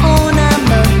use nor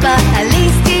ornament, but at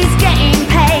least he's getting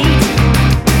paid.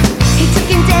 He took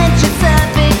indentured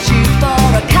servitude for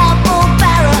a cardboard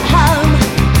barrel home.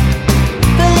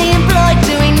 Fully employed,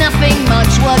 doing nothing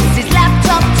much. Works his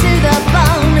laptop to the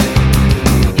bone.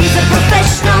 He's a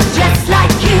professional just like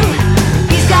you.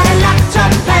 He's got a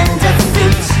laptop and a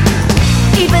suit.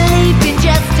 He believed in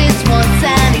justice once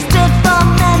and he stood for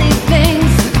many things.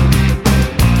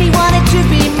 He wanted to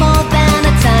be more than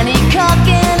a tiny cog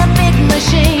in a big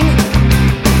machine.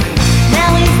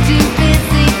 Now he's too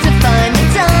busy to find the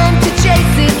time to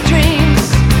chase his dreams.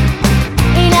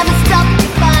 He never stopped to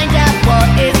find out what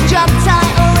his job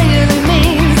title really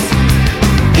means.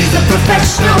 He's a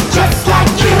professional just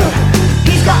like you.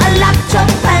 He's got a laptop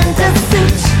and a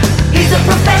suit. He's a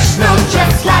professional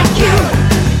just like you.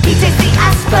 He takes the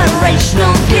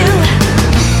aspirational view.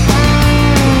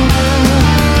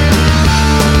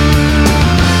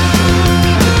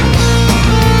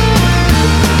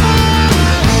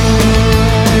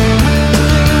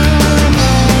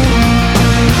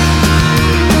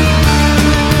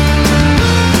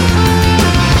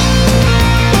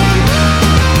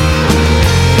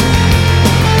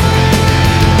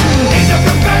 He's a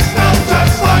professional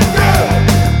just like you.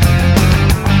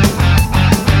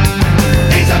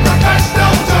 He's a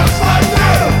professional just like you.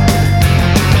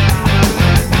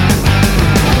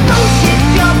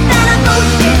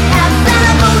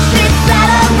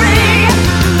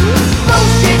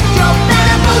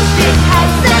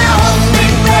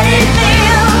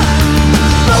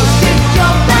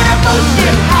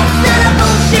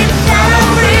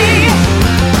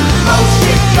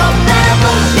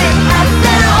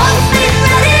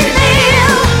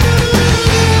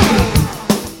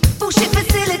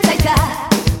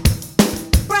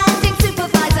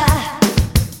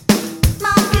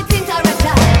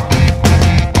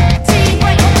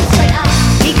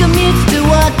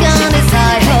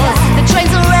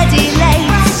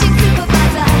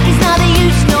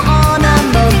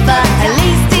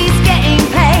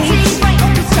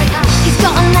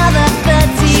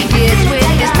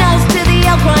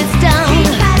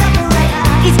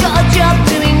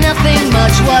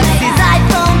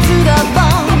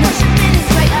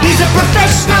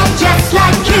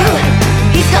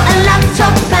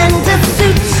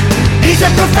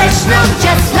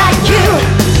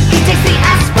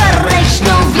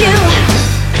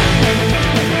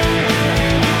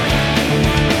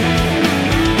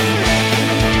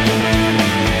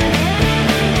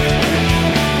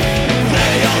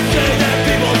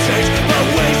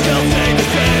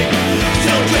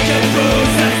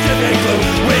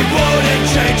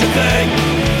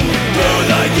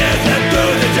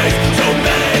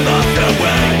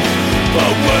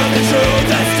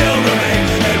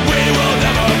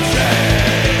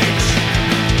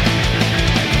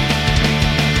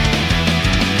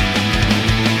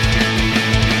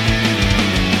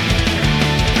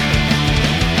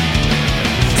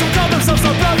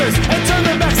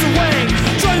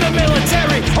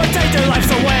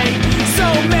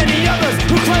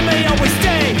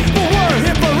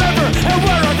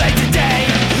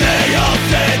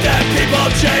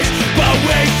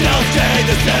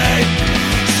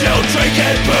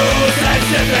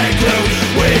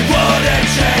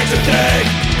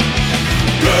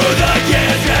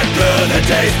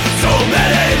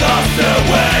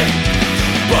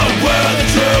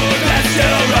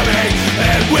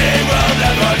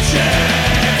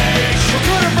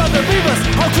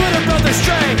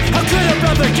 astray. How could a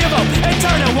brother give up and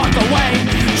turn and walk away?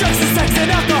 Drugs and sex and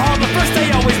alcohol, but first they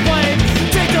always blame.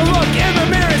 Take a look in the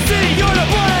mirror and see you're to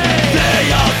blame. They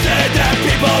all say that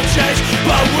people change,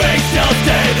 but we still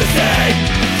stay the same.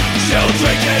 Still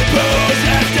drinking booze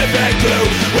and sniffing glue,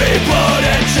 we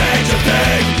wouldn't change a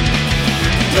thing.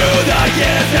 Through the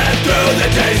years and through the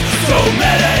days, so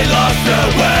many lost their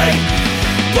way.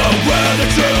 But we're the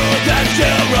truth that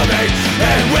still remain,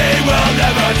 and we will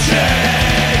never change.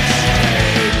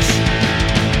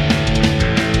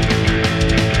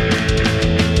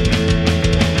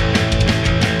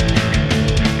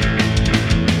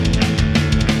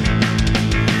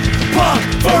 Punk,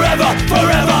 forever,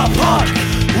 forever, punk,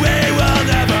 we will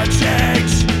never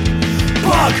change.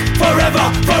 Punk, forever,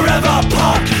 forever,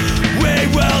 punk, we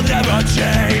will never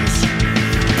change.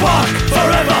 Punk,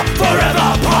 forever, forever,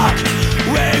 punk,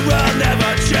 we will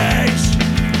never change.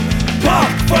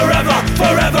 Punk, forever,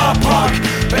 forever, punk,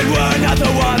 and we're not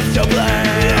the ones to blame.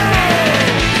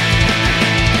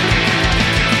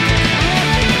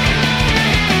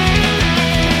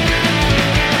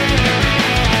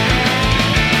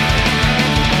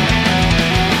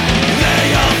 They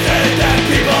all say that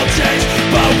people change,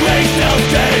 but we still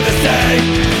stay the same.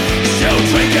 Still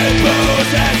drinking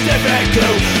booze and sniffing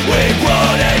glue, we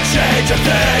wouldn't change a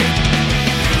thing.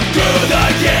 Through the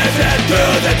years and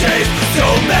through the days, so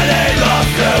many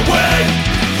lost their way.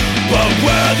 But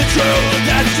we're the truth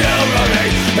that still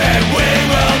remain, and we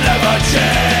will never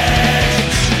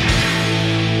change.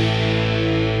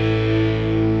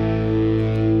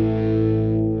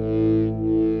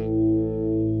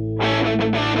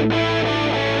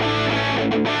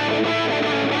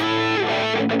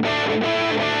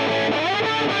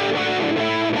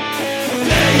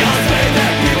 They all say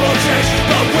that people change,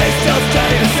 but we still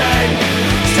stay the same.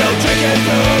 Still drinking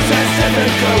booze and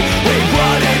sniffing glue, we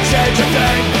wouldn't change a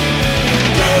thing.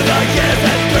 Through the years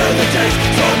and through the days,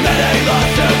 so many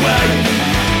lost their way.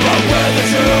 But we're the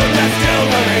truth that still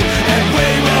remain, and we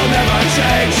will never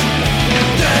change.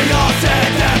 They all say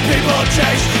that people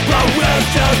change, but we'll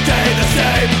still stay the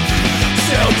same.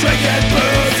 Still drinking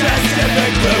booze and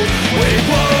sniffing glue, we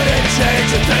wouldn't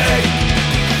change a thing.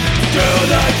 Through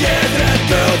the years and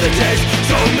through the days,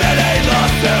 so many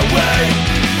lost their way.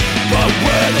 But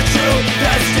we're the truth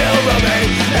that still remain,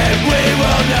 and we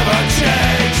will never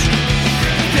change.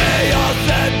 They all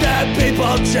said that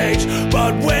people change,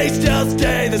 but we still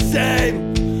stay the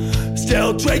same.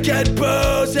 Still drinking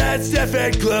booze and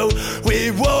sniffing glue,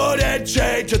 we wouldn't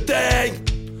change a thing.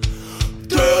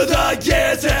 Through the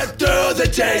years and through the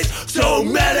days, so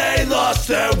many lost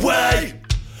their way.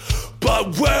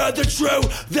 But we're the truth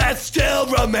that still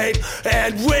remain,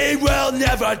 and we will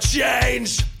never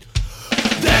change.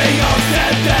 They all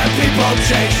said that people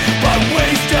change, but we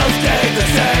still stay the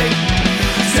same.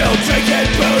 Still drinking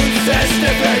booze and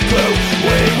sniffing glue,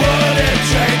 we wouldn't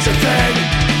change a thing.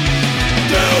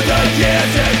 Through the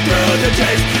years and through the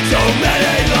days, so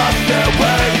many lost their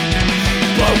way.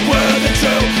 But we're the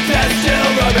truth that still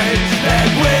remain, and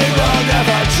we will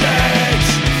never change.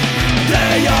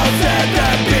 They all said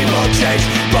that people change,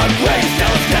 but we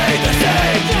still stay the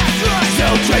same.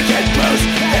 Still drinking booze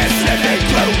and sniffing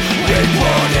glue, we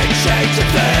wouldn't change a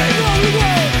thing.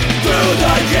 Through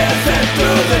the years and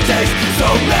through the days, so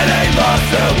many lost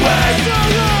their way.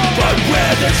 But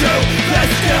we're the truth that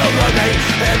still remain,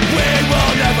 and we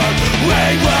will never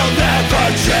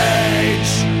change.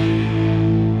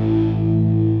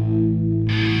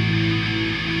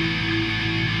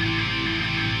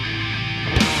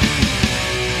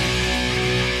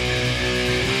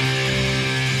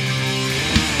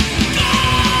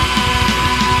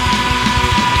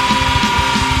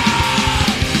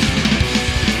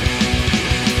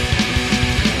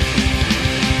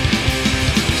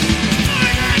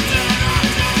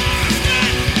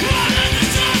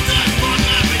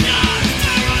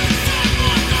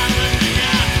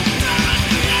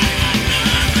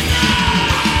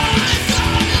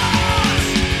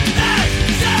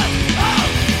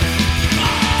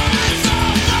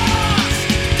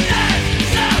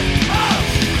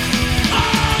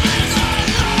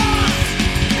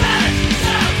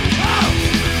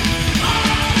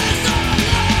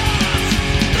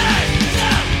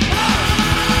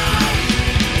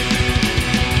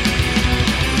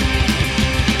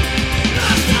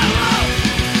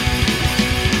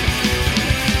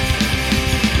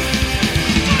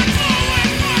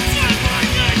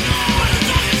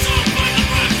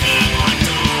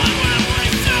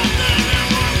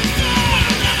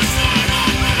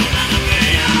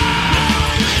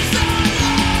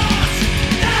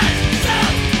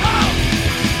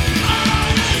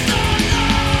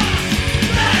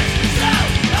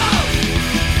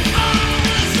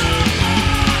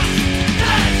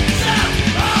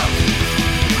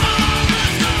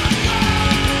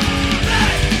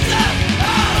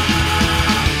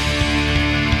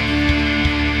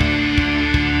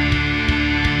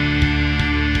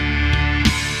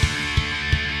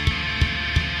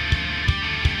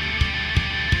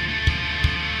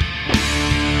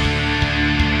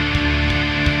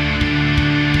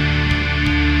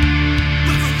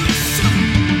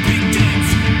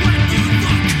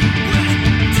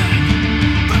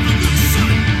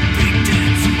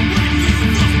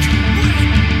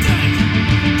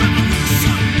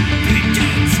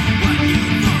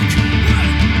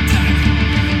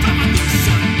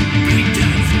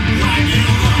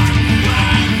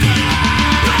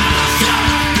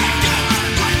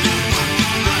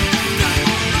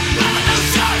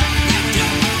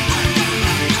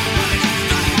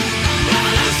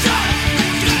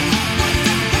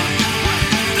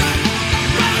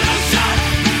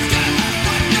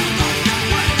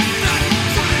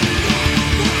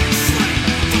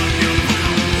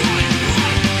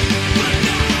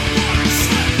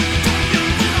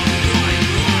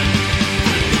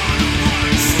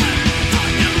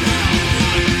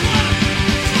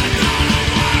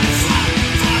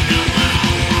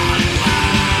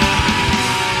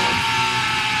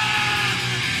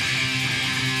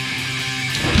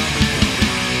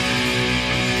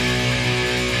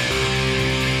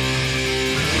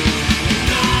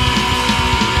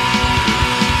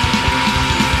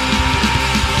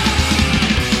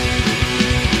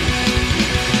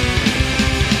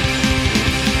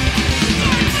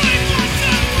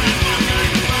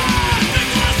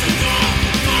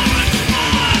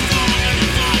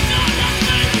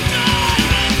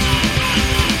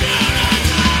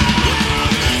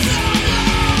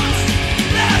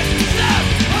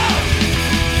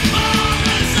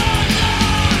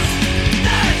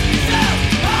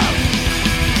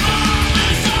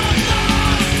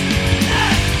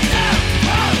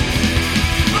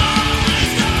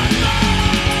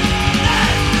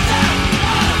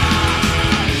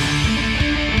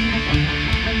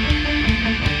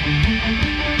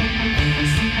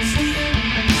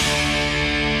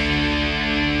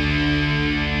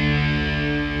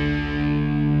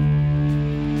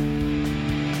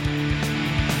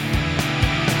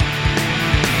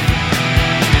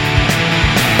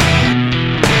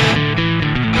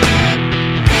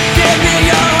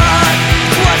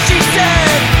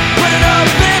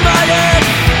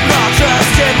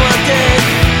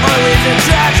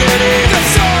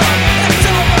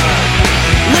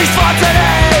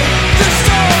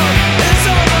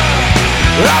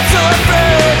 I'm so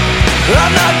afraid.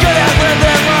 I'm not good at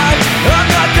living life. I'm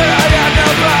not good, I have no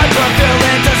pride. But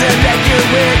feeling doesn't make you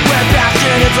weak. When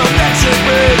passion is what makes you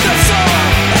breathe. The storm,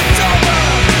 it's over.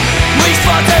 Least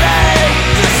for today.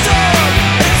 The storm,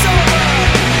 it's over.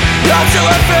 I'm so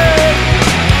afraid.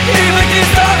 Even if you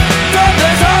stop,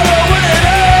 something's harder when it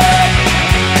ends.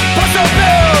 Plus the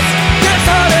bills, gets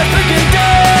hard as freaking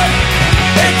dead.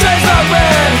 It drains my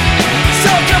wind,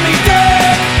 so got me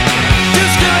dead.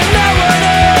 Just giving out what it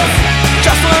is,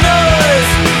 just what it is.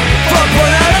 Fuck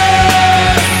what it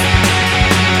is.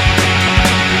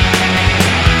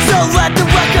 So let the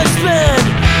record spin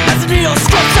as the needle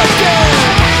strikes again.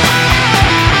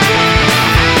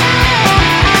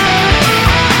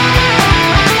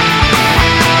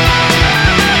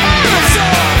 The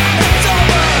storm, it's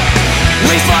over.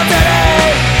 Least for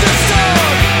today. The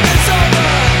storm, it's over.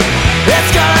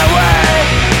 It's gone away.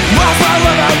 Lost my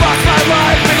love, I lost my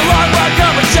life. Been a long ride,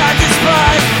 come and shine this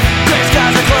bright. Gray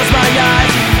skies, I close my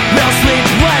eyes. No sleep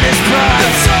when it's bright.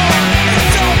 The storm,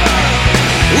 it's over.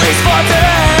 Least for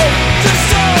today. The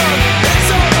storm,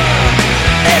 it's over.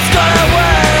 It's gone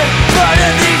away. But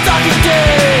in these dark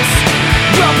days,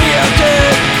 we'll be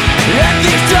okay. In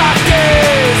these dark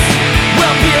days,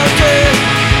 we'll be okay.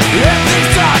 In these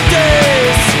dark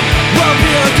days, we'll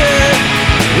be okay.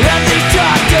 In these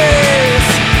dark days,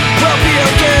 we'll be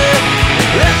okay.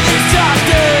 In these dark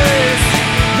days,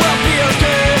 we'll be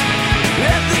okay.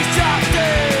 In these dark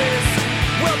days,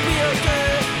 we'll be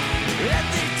okay. In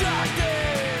these dark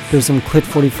days. There's some Clit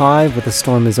 45 with The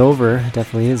Storm Is Over. It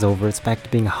definitely is over. It's back to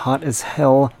being hot as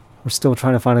hell. We're still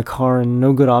trying to find a car and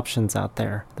no good options out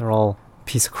there. They're all a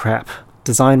piece of crap.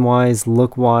 Design-wise,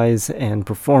 look-wise, and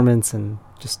performance, and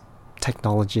just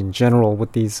technology in general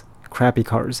with these crappy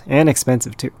cars. And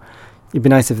expensive, too. It'd be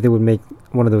nice if they would make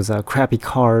one of those crappy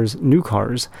cars, new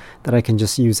cars, that I can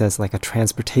just use as like a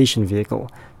transportation vehicle.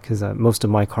 Because most of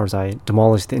my cars, I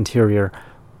demolish the interior,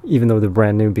 even though they're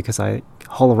brand new, because I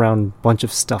haul around a bunch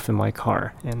of stuff in my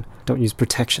car and don't use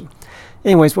protection.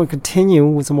 Anyways, we'll continue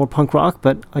with some more punk rock,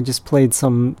 but I just played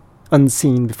some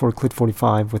Unseen before Clit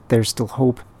 45 with There's Still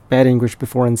Hope, Bad English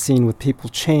before Unseen with People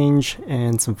Change,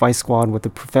 and some Vice Squad with The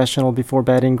Professional before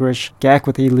Bad English, GAC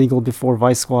with Illegal before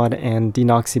Vice Squad, and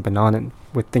Denoxy Bananen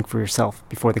with Think For Yourself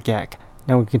before the GAC.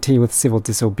 Now we'll continue with Civil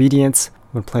Disobedience.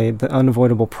 We'll play The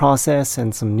Unavoidable Process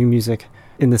and some new music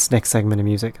in this next segment of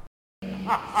music.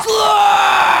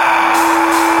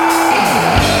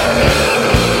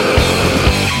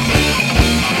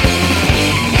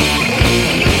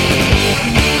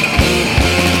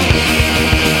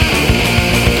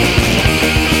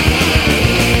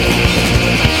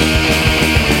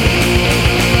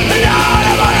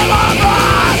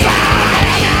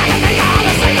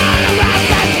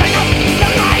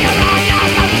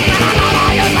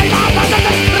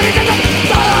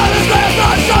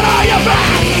 Shut up your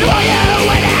breath!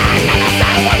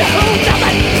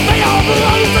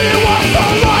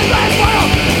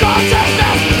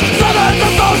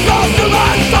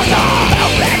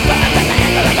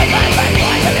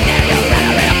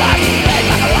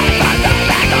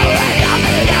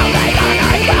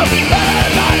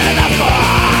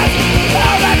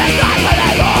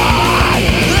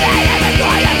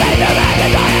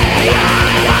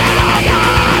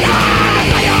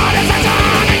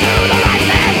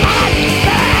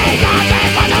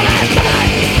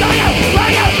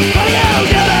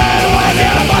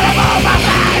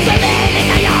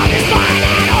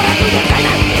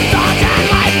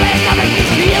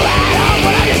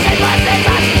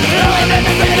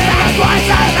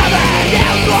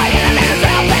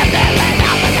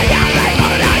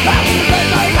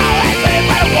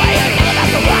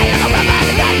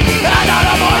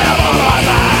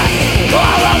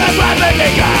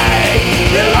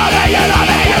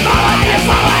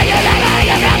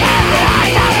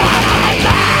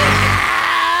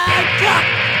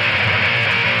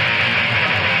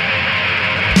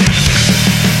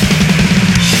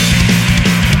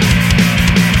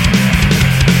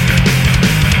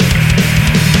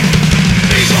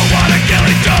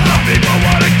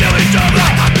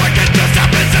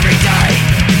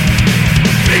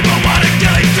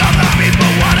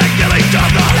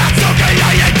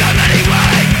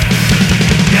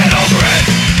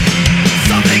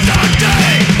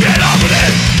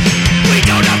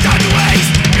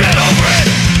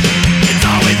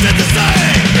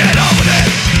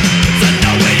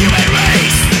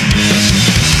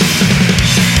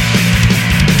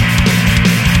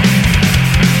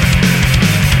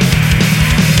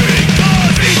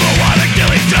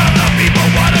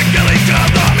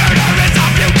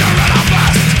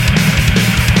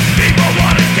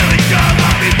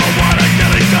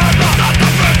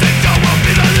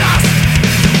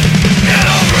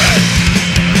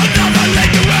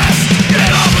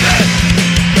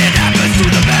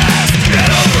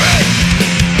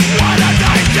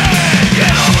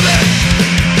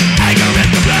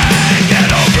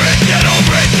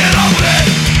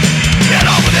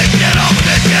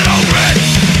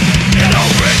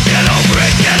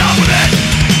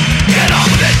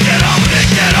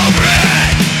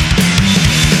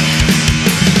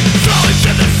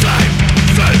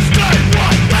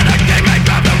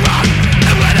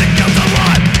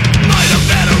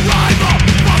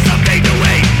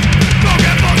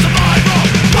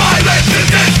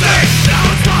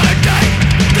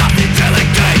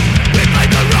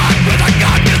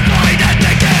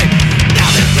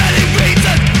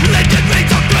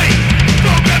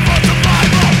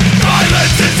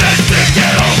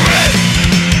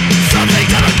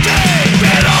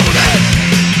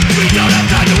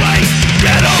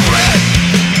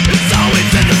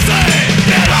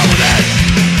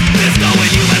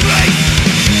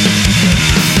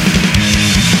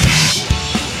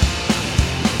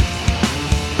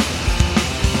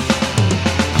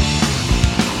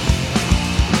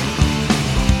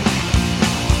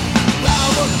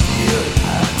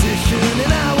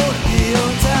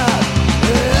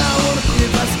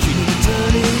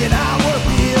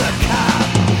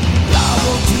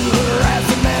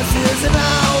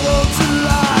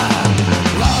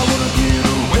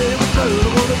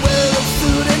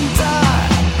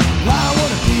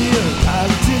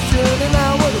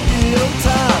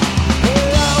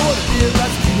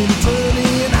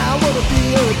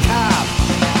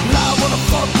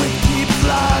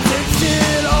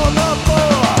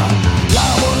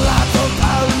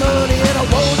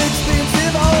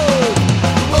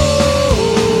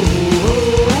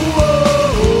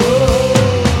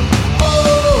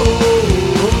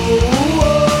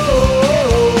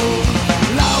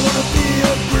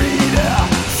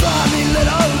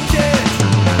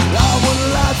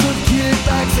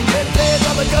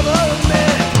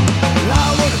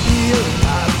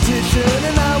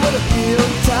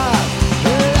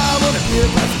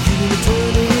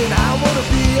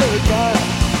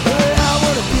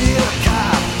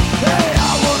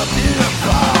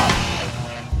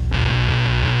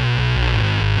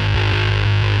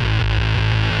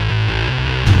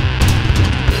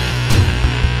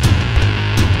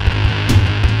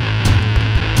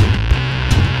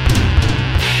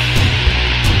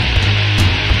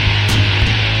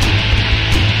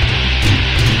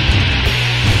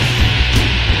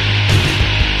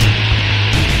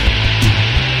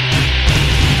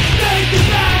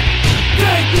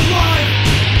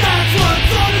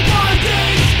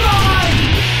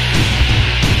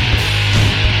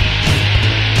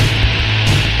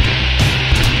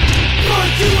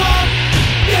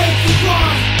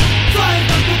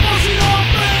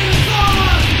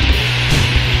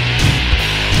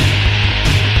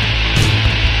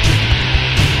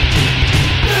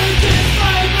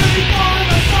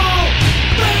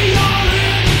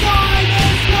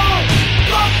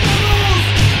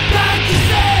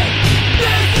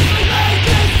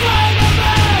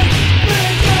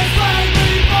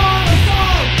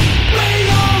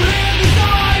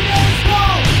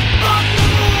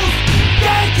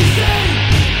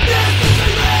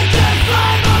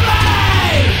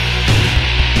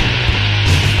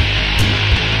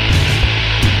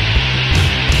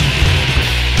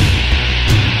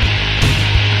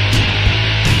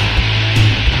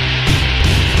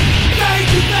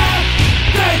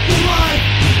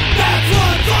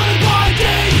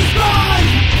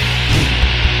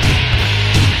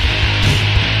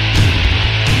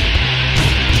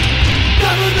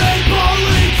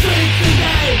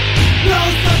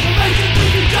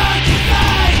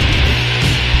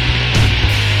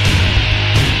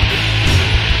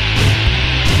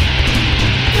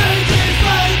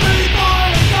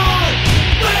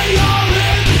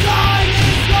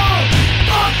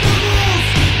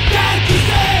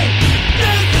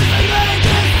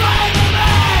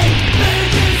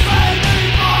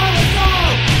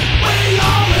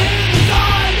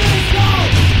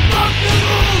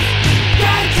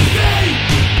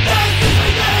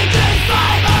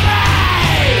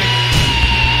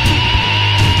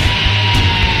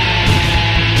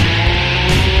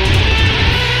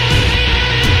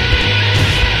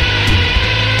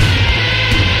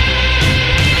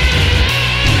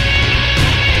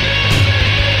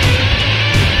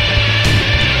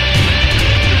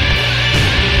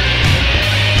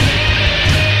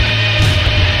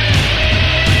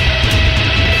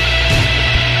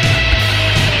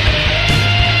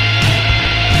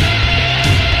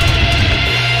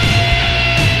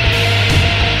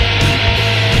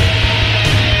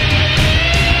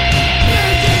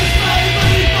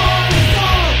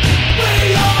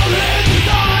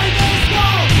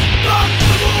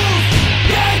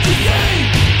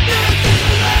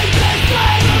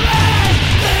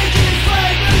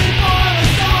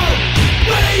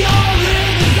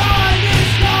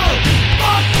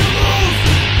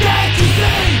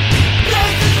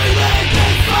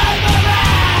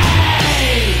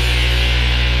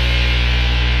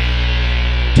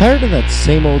 Tired of that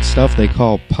same old stuff they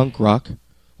call punk rock?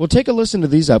 Well, take a listen to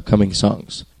these upcoming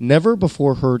songs. Never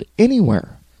before heard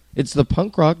anywhere. It's the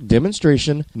Punk Rock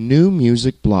Demonstration New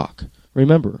Music Block.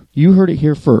 Remember, you heard it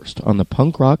here first on the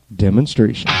Punk Rock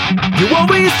Demonstration. You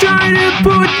always try to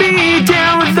put me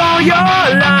down with all your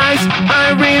lies.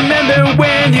 I remember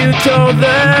when you told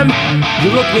them, you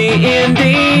looked me in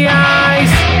the eyes.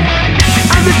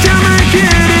 At the time I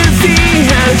couldn't see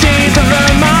how to change over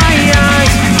my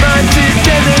eyes. But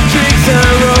today the tricks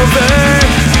are over.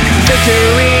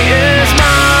 Victory is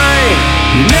mine.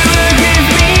 You never gave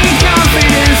me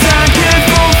confidence I could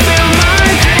fulfill my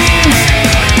dreams.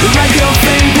 Like your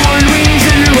fame, one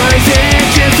reason why I said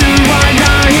just to write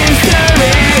our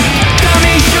history. Don't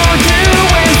be sure to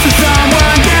waste to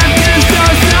someone that just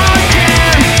does not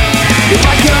care. If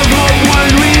I could hope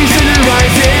one reason why I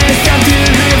said time to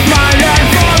live my life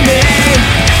for me.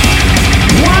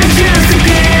 One chance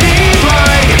again.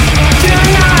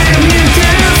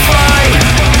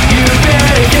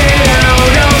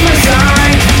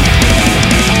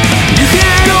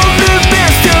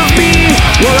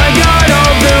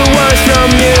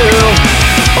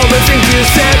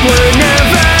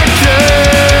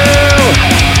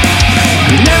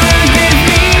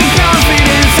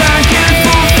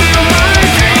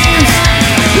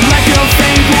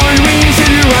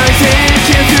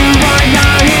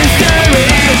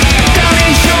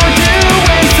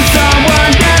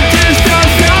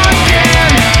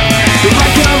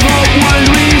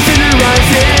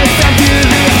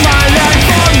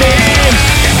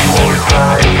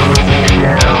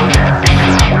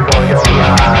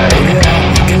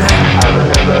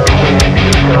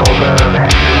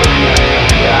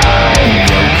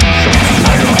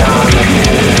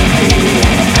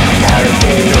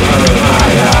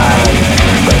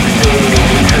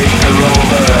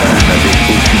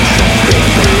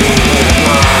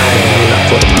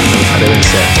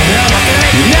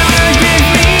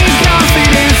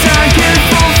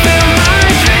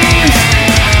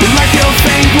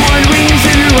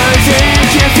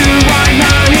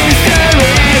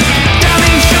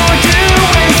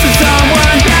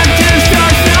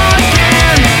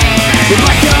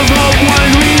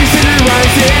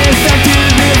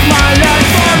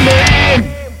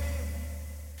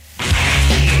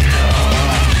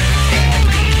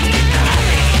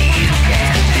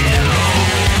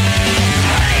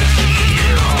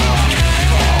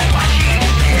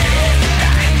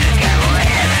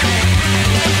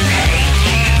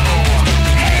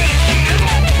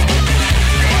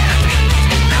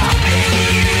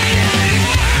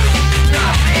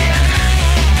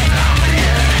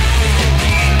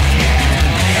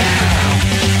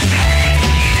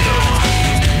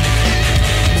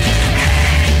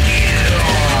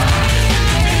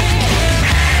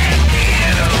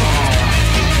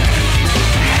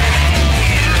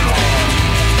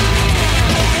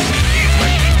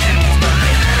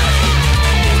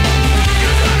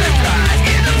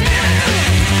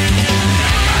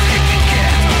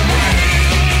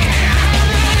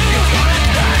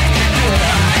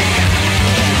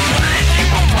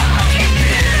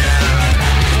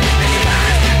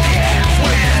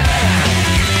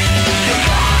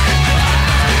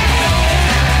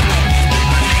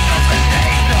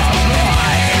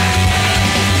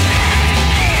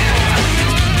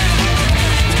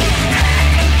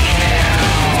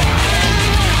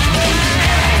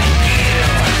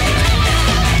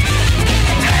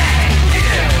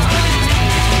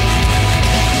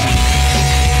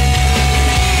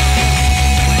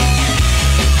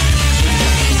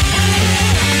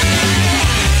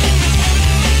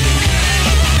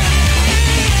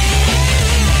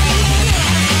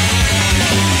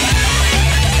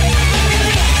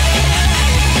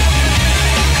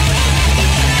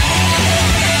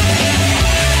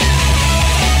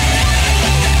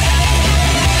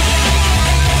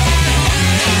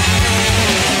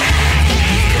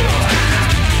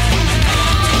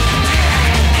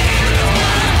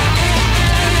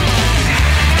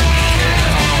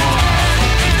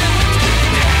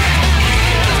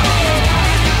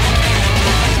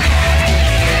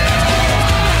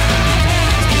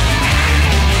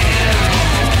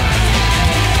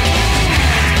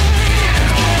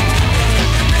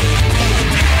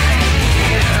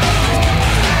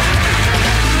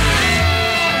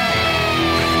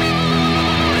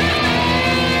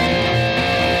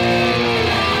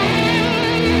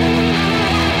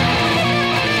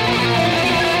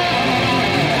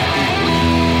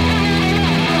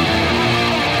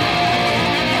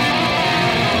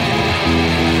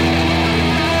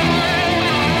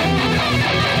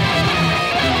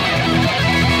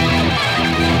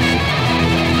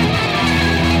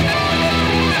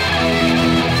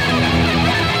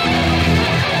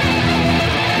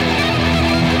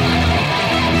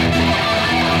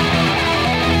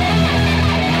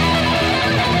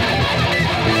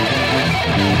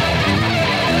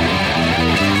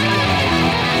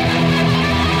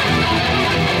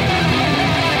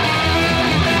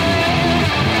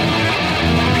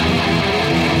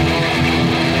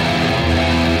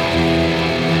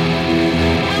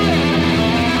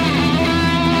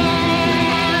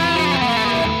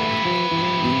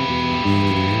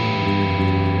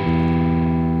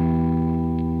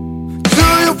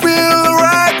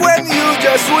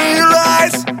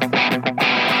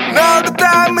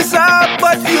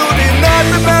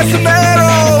 doesn't matter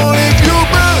if you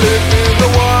believe in the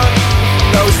one.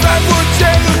 No time for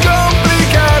change a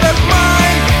complicated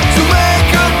mind to make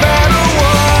a better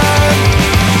one.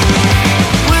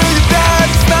 Really,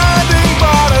 that's nothing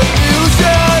but an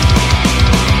illusion,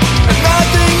 and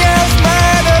nothing else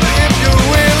matters if you're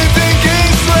really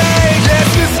thinking straight. Yes,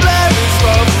 this life is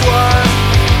for fun.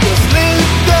 Just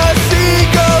leave the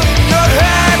seagull in your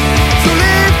head to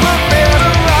live a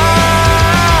better life.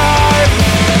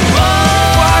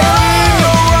 Fire in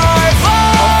your eyes, a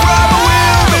forever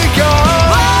will be gone.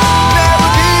 Never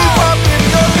give up in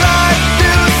your life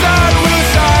till the sun will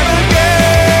shine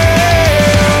again.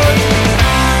 Fire in your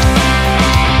eyes, a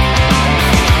forever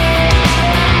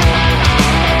will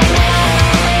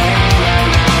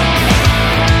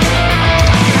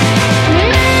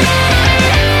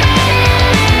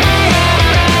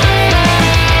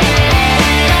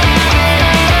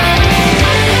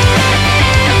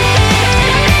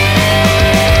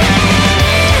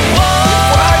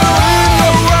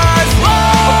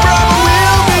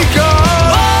be gone.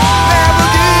 Never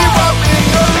give up in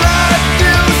your life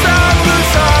till the sun will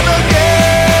shine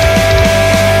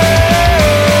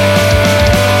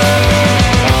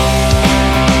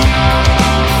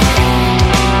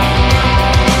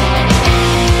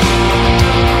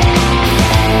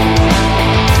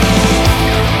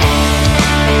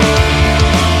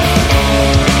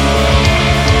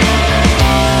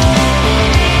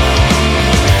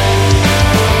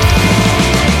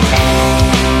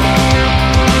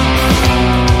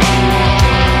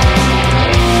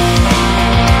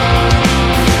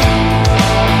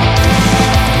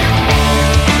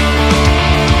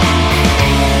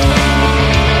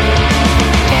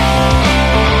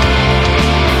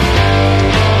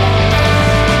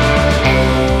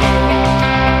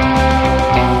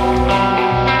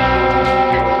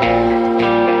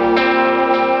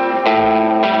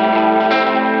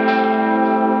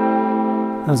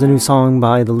That was a new song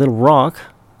by The Little Rock.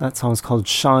 That song's called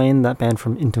Shine, that band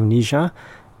from Indonesia.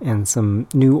 And some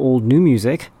old new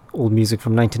music from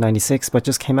 1996, but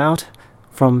just came out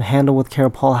from Handle with Kara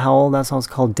Paul Howell. That song's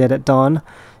called Dead at Dawn.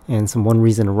 And some One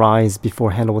Reason to Rise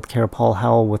before Handle with Kara Paul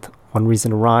Howell with One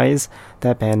Reason to Rise.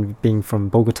 That band being from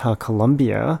Bogota,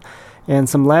 Colombia. And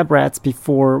some Lab Rats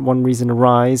before One Reason to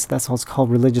Rise. That song's called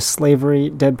Religious Slavery.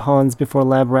 Dead Pawns before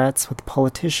Lab Rats with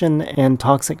Politician. And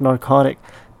Toxic Narcotic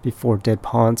before Dead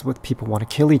Pawns with People Want to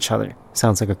Kill Each Other.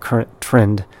 Sounds like a current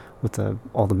trend with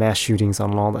all the mass shootings on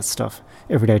and all that stuff.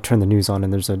 Every day I turn the news on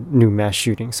and there's a new mass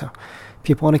shooting, so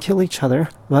people want to kill each other.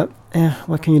 But,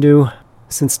 what can you do?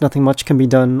 Since nothing much can be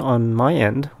done on my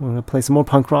end, we're going to play some more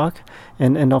punk rock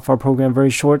and end off our program very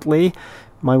shortly.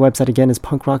 My website again is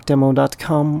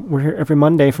punkrockdemo.com. We're here every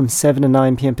Monday from 7 to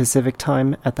 9 p.m. Pacific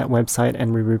time at that website,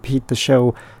 and we repeat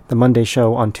the Monday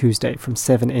show on Tuesday from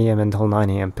 7 a.m. until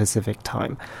 9 a.m. Pacific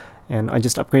time. And I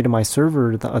just upgraded my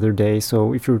server the other day,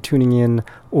 so if you were tuning in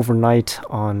overnight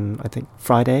on, I think,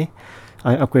 Friday,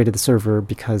 I upgraded the server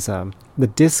because the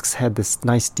disks had this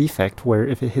nice defect where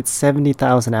if it hits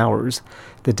 70,000 hours,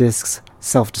 the disks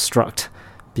self-destruct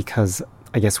because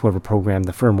I guess whoever programmed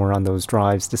the firmware on those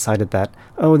drives decided that,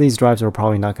 these drives are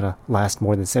probably not going to last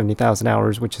more than 70,000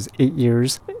 hours, which is 8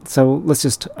 years. So let's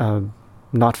just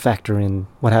not factor in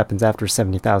what happens after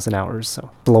 70,000 hours,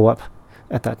 so blow up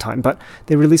at that time. But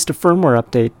they released a firmware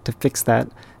update to fix that,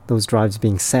 those drives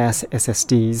being SAS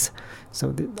SSDs.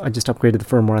 So I just upgraded the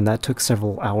firmware and that took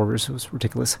several hours. It was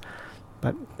ridiculous.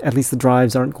 But at least the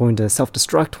drives aren't going to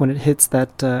self-destruct when it hits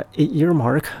that 8-year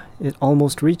mark. It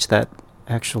almost reached that,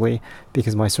 actually,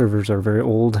 because my servers are very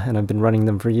old and I've been running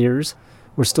them for years.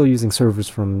 We're still using servers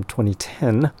from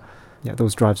 2010. Yeah,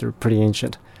 those drives are pretty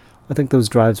ancient. I think those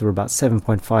drives were about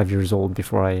 7.5 years old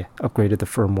before I upgraded the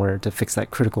firmware to fix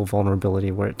that critical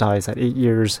vulnerability where it dies at 8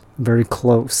 years. Very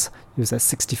close. It was at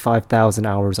 65,000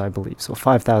 hours, I believe. So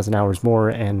 5,000 hours more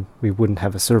and we wouldn't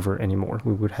have a server anymore.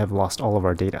 We would have lost all of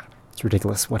our data. It's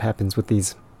ridiculous what happens with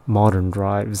these modern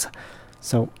drives.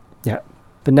 So, yeah.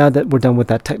 But now that we're done with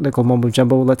that technical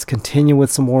mumbo-jumbo, let's continue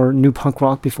with some more new punk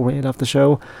rock before we end off the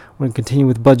show. We're going to continue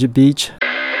with Budget Beach.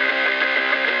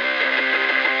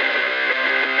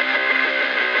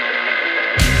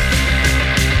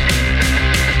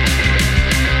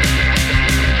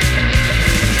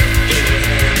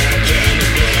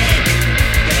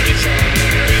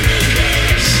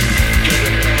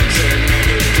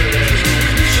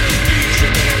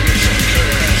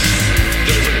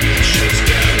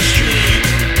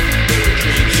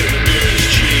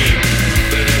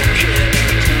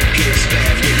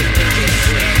 Stuff,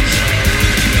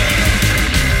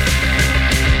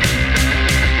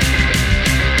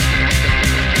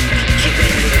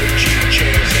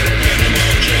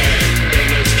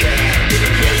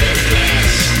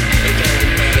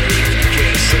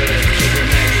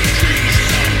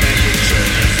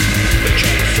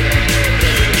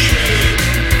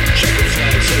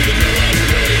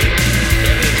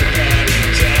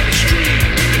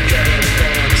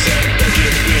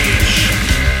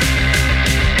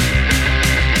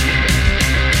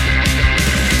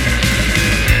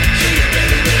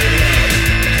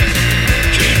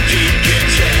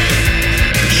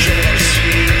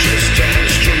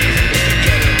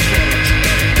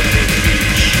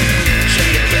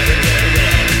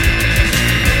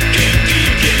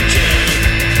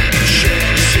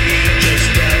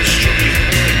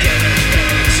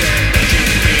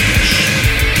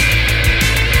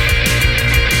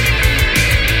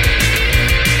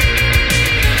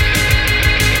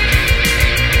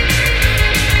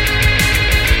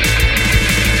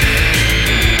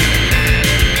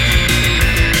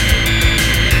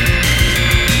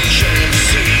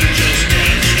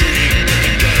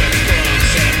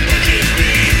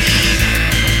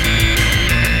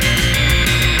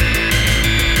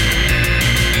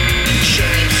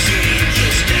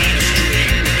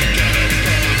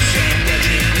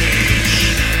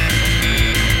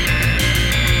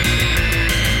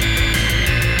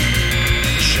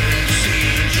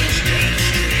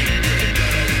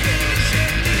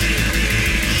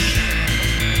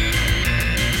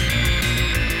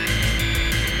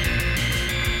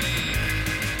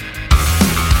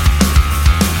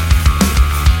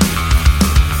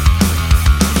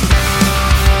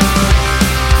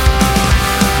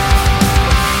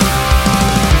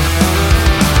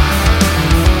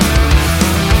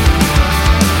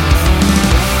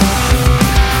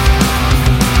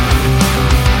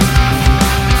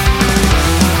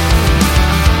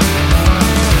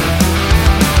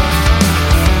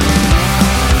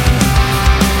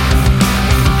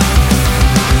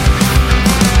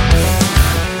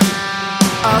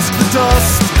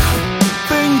 dust,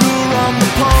 finger on the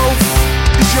pulse.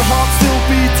 Is your heart still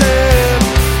beating?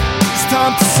 It's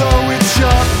time to sew it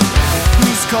shut.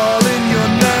 Who's calling your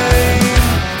name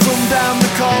from down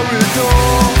the corridor?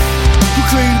 Who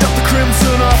cleaned up the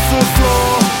crimson off the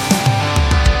floor?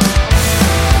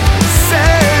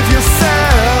 Save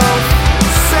yourself,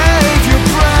 save your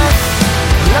breath.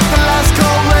 Let the last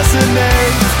call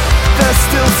resonate. There's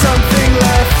still something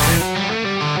left.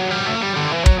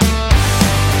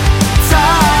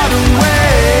 Tidal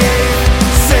wave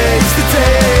saves the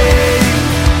day.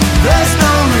 There's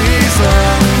no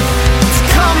reason to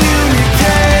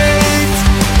communicate.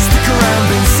 Stick around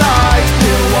inside,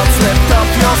 hear what's left of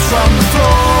yours from the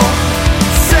floor.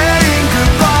 Saying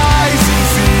goodbye's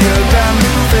easier than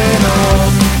moving on.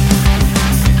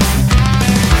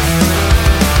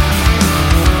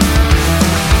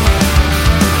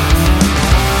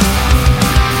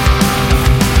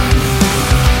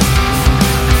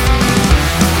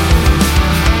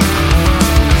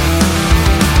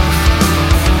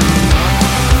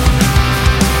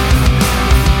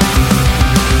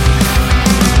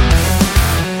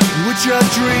 Your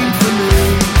dream for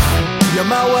me, yeah,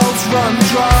 my wells run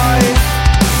dry.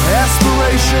 My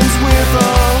aspirations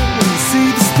wither when you see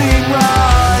the steam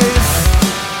rise.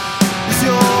 Is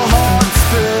your heart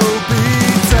still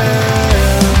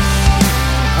beating?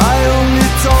 I only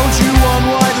told you one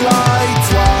white lie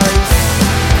twice.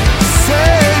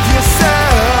 Save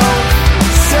yourself,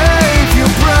 save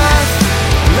your breath.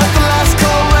 Let the last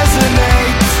call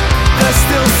resonate. There's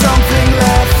still something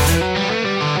left.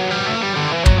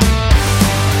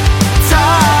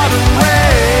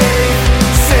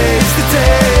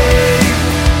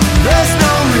 There's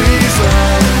no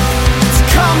reason to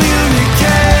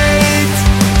communicate.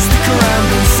 Stick around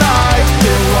inside,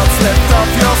 hear what's left of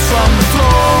yours from the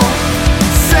floor.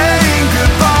 Saying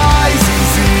goodbye's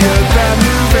easier than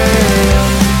moving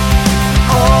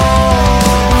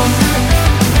on.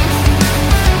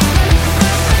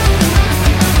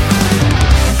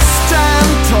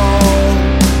 Stand tall,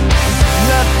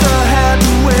 let the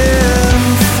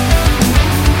headwinds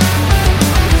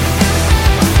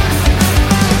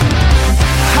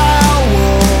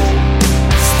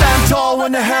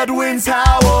when the headwinds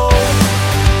howl.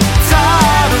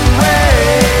 Tidal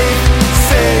wave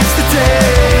saves the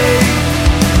day.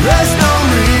 There's no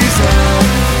reason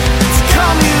to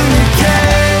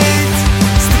communicate.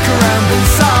 Stick around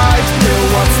inside, hear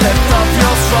what's left of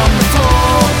yours from the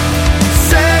floor.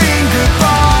 Saying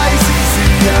goodbye's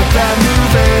easier than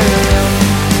moving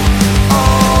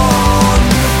on.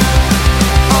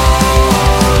 On.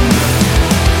 On.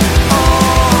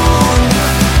 On.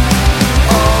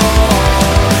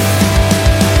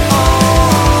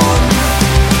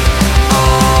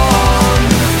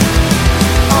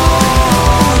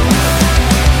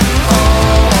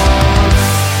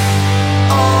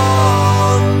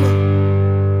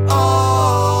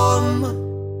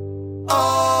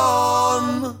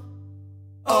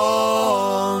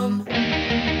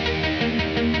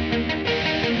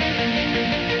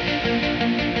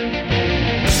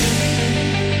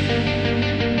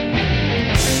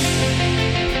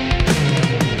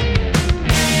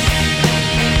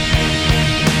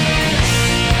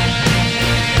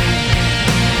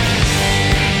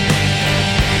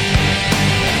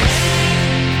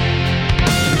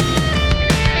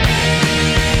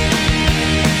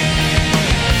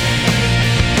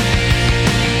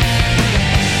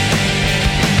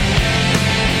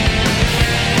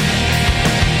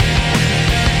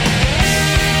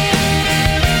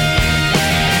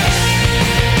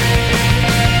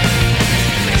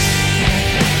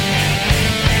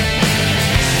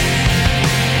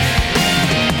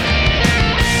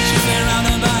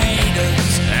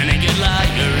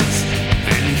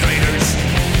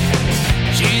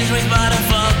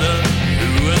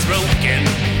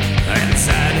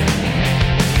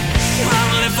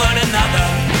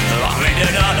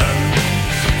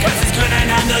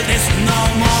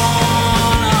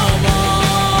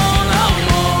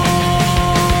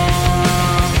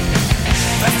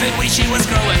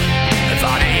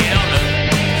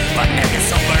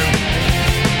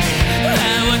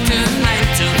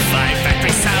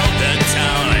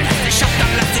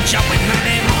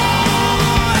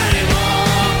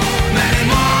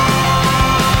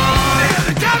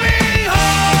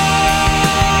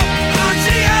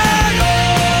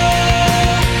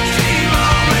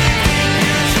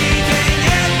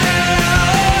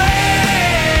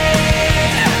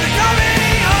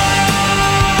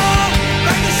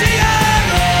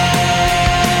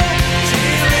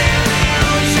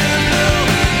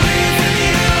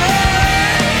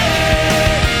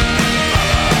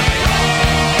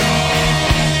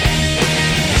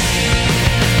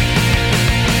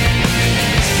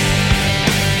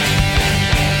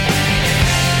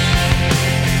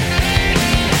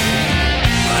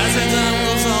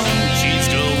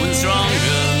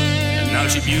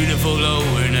 beautiful,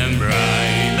 glowing and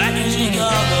bright. Back in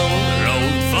Chicago, her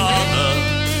old father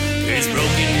is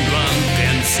broken, drunk,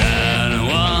 and sad.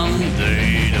 One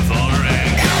day the foreign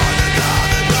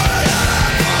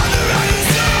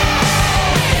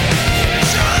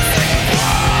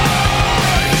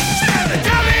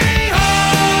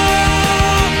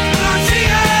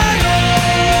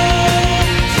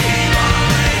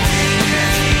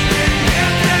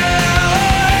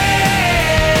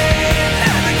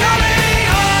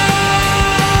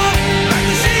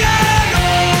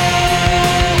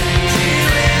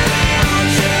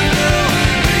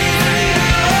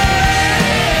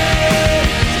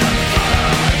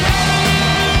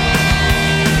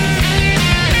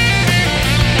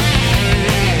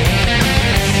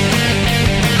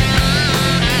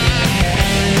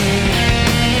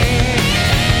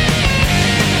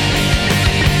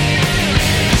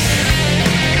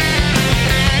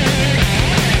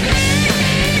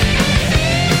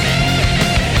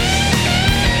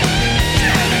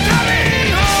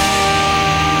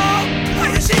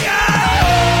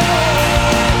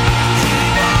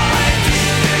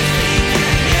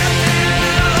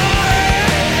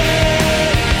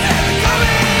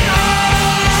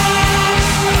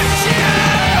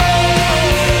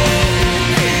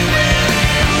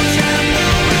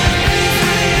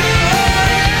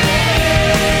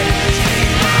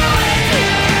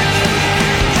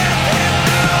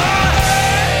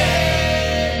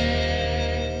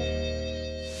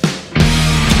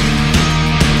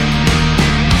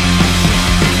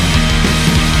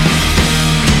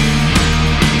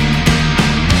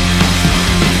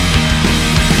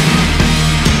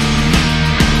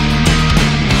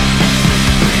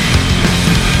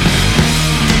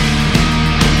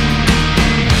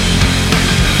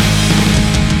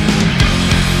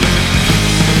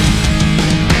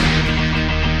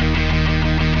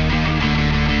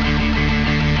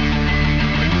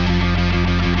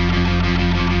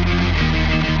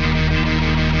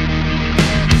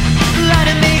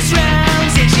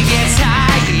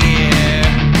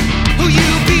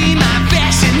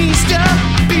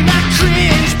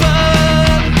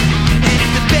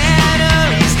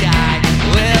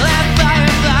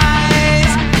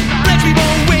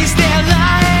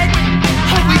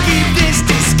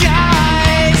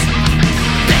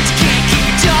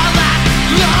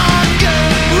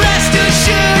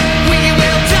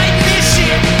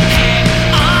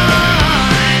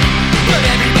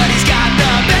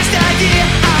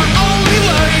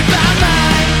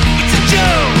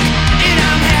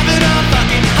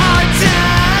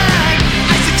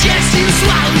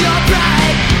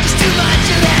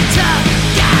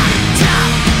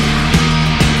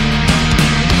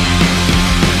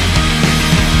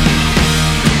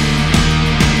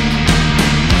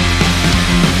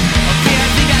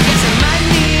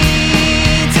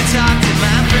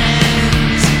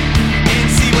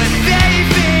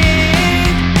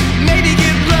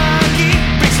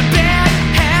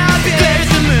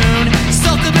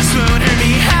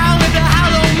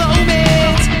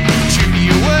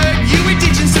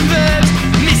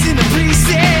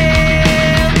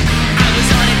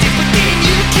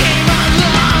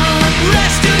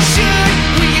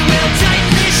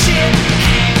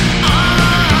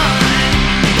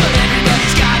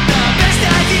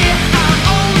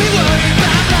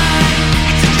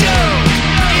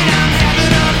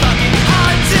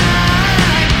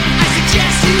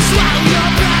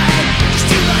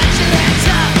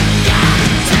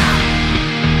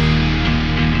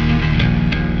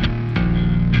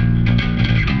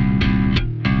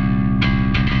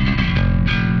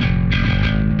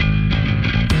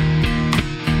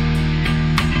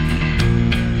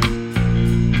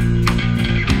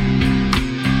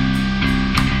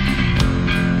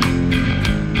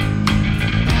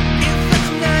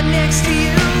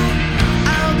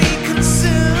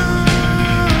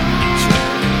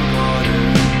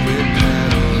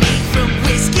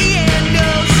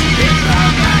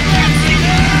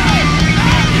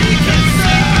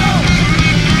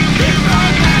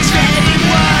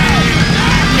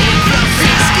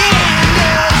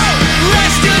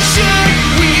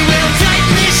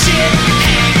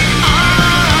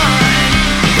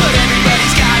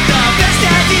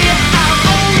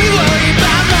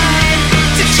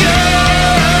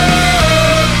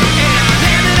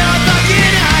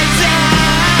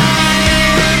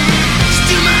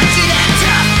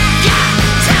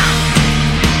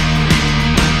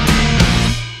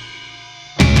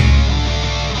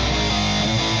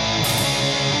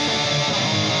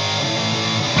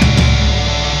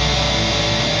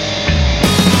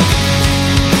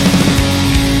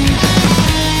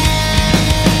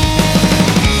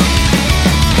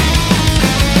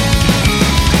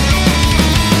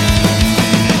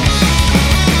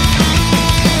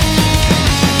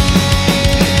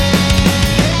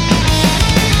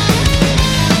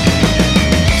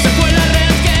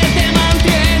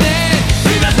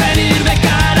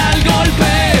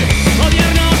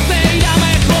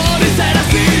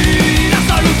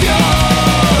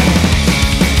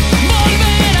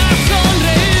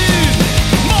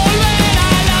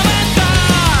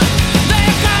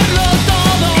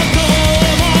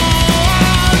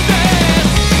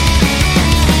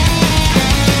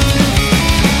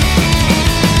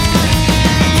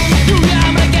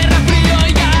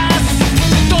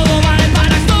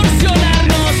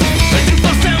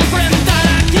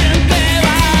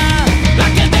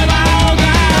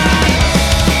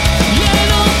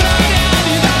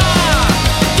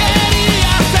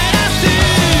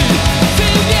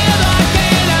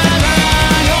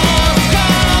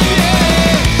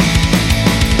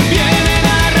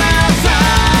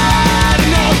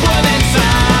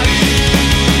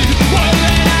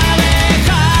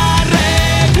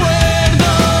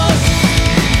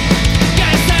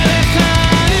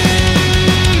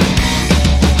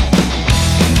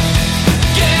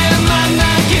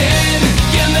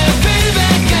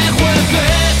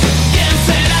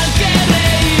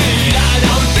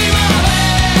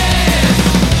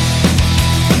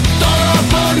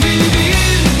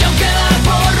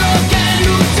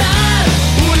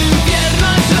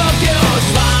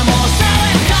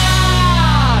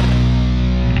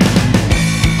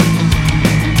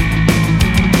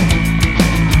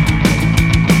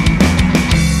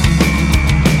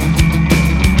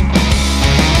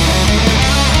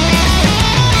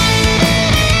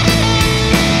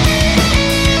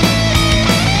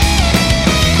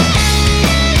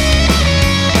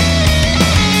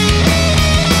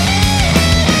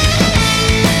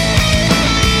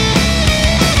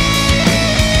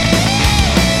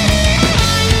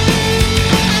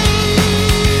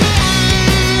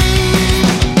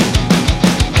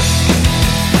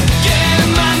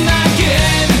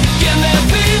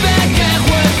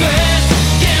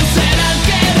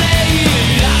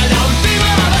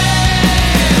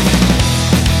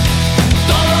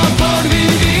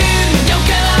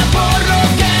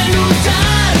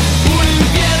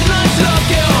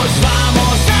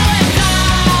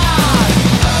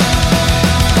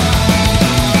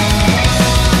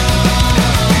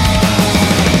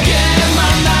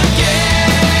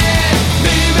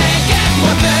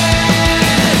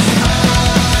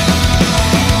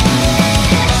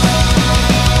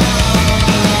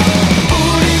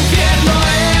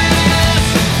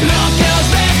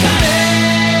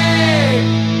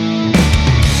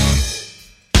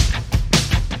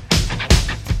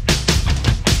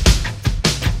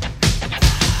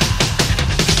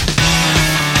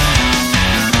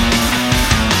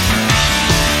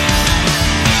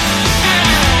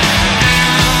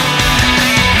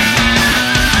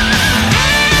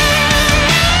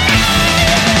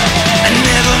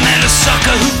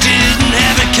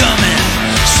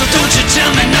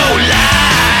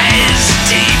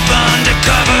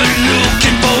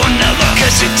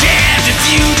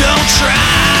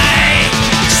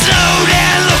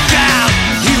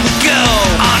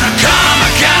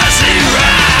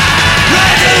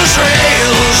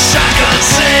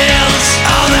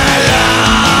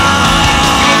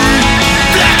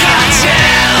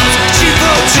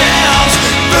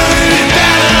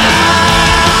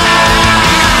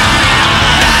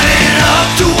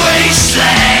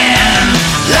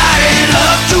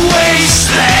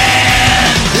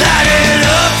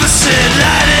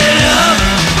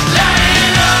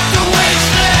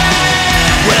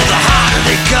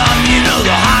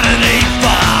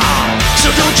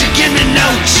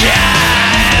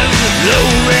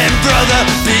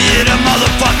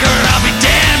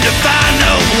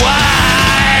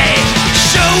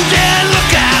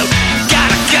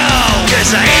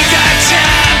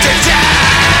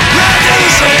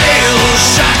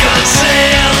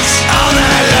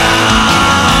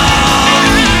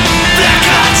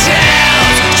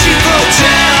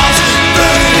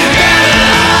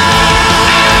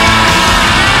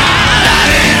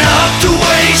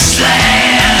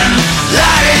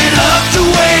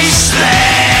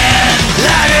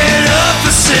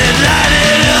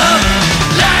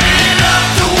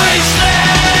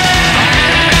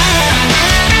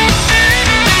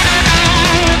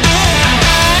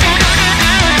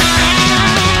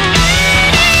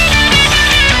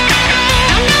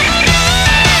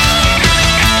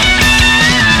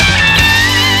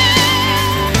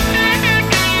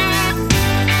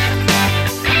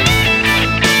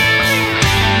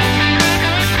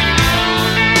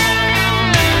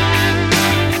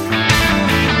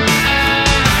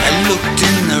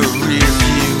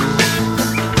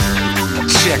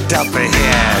up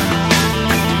ahead.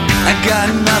 I got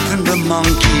nothing but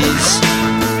monkeys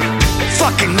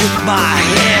fucking with my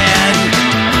head.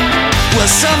 Well,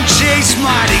 some chase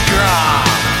Mardi Gras,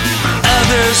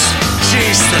 others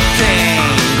chase the thing.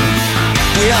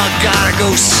 We all gotta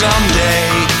go someday,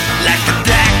 like the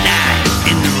black night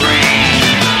in the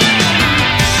rain.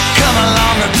 Come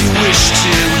along if you wish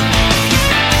to,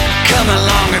 come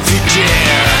along if you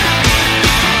dare.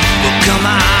 Well, come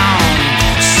on,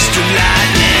 Sister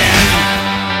Lightning,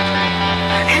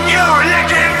 in your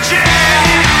electric chair.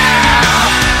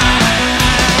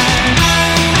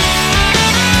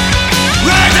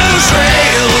 Ride those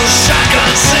rails,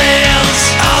 shotgun sails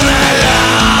all night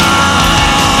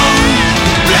long.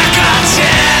 Black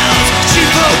hotels,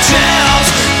 cheap hotels,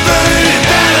 burning in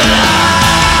Babylon.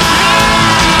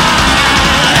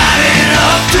 Lighting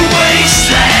up the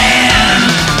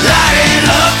wasteland, lighting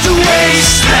up the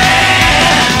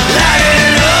wasteland,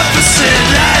 lighting up the sin,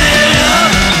 lighting up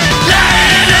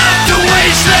the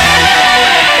wasteland.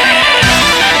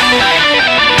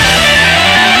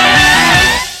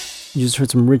 You just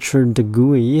heard some Richard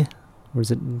Daguay, or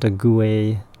is it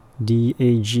Daguay?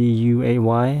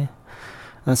 Daguay.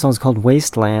 That song's called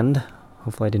Wasteland.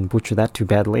 Hopefully I didn't butcher that too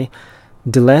badly.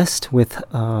 Deleste with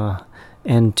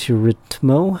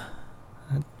Antiritmo,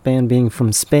 that band being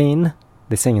from Spain.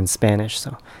 They sing in Spanish,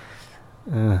 so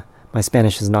my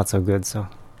Spanish is not so good, so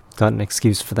got an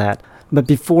excuse for that. But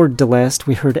before Deleste,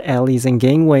 we heard Alleys and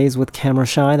Gangways with Camera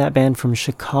Shy, that band from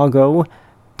Chicago.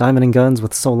 Diamond and Guns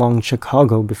with So Long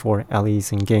Chicago before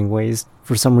Alleys and Gangways.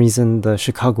 For some reason, the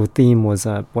Chicago theme was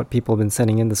what people have been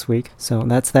sending in this week. So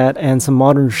that's that, and some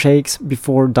Modern Shakes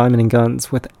before Diamond and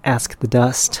Guns with Ask the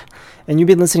Dust. And you've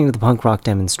been listening to the Punk Rock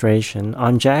Demonstration.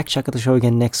 I'm Jack. Check out the show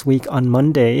again next week on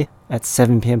Monday at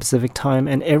 7 p.m. Pacific Time,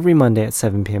 and every Monday at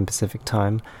 7 p.m. Pacific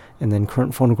Time. And then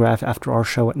Current Phonograph after our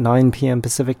show at 9 p.m.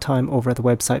 Pacific Time over at the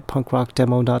website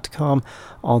punkrockdemo.com.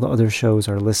 All the other shows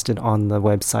are listed on the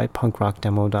website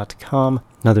punkrockdemo.com.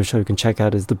 Another show you can check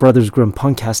out is the Brothers Grimm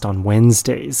Punkcast on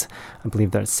Wednesdays. I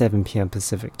believe that's 7 p.m.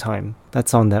 Pacific Time. That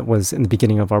song that was in the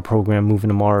beginning of our program, Moving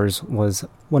to Mars, was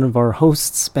one of our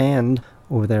hosts' band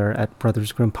over there at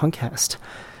Brothers Grimm Punkcast.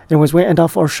 Anyways, we end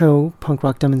off our show, Punk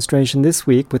Rock Demonstration, this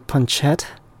week with Punchette.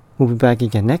 We'll be back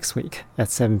again next week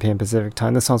at 7 p.m. Pacific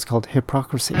Time. The song's called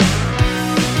Hypocrisy.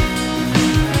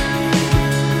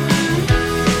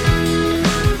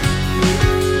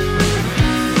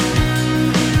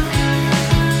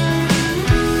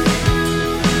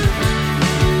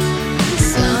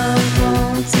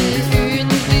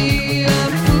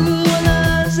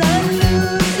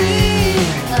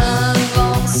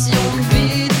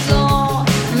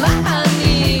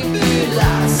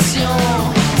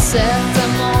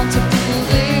 Certainement tu pourrais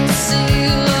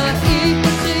réussir,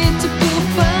 hypocrite pour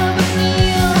pas me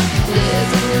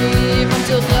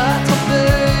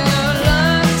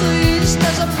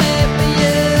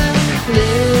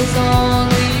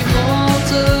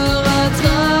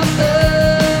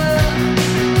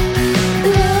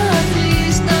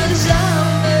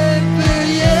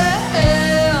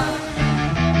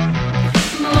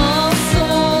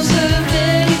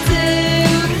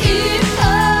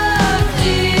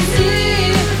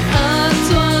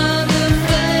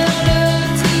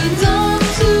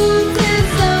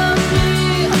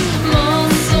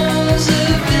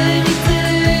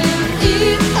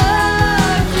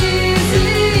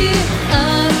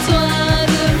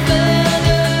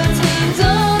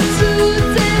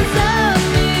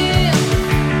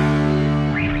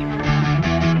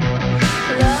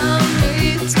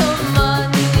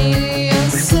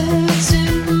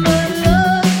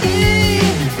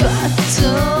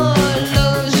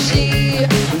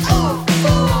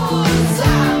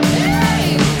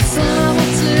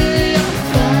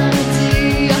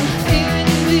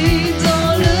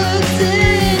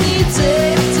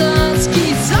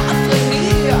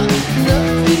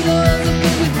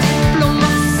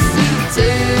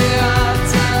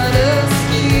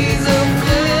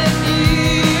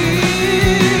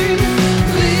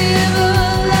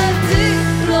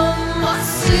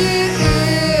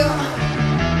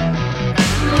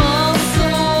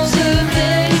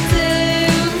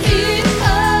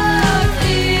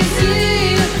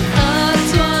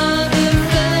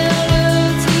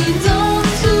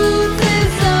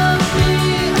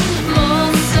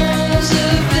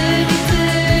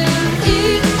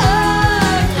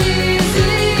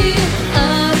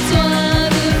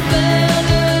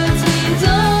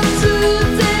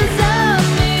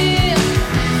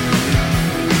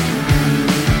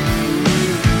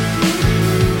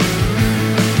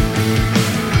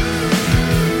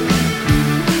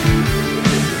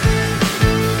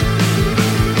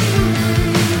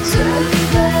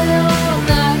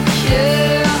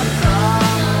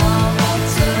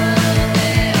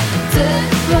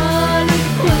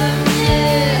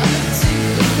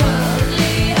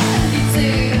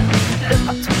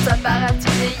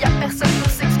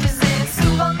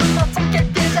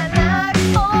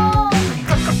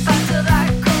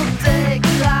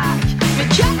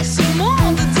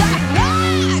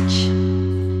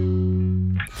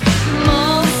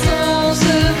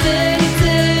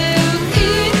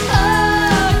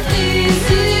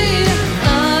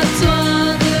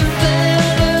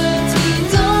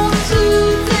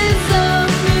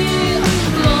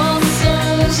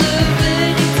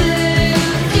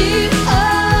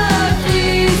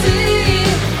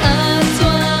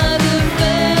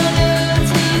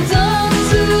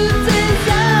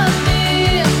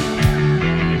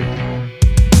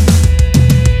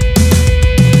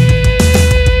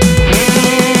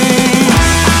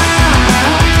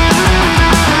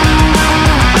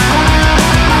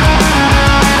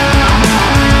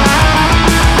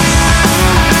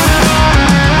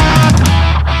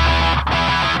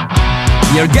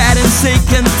You're getting sick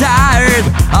and tired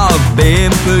of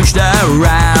being pushed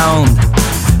around.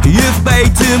 You've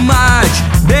paid too much,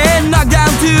 been knocked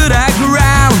down to the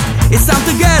ground. It's time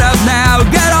to get up now,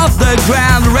 get off the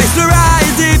ground. Raise your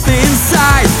eyes deep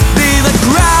inside, be the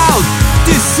crowd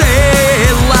to say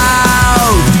it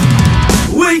loud.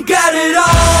 We got it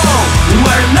all,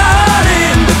 we're not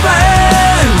in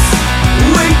defense.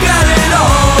 We got it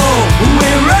all, we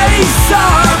raise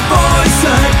our voice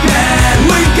again.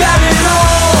 We got it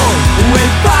all, we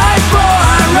fight for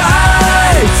our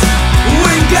rights.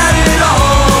 We got it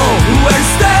all, we're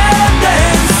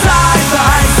standing side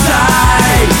by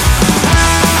side.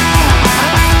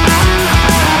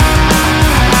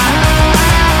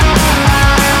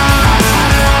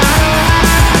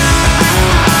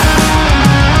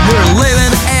 We're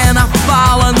living in a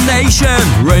fallen nation,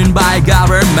 ruined by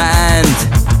government,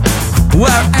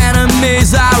 where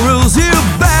enemies are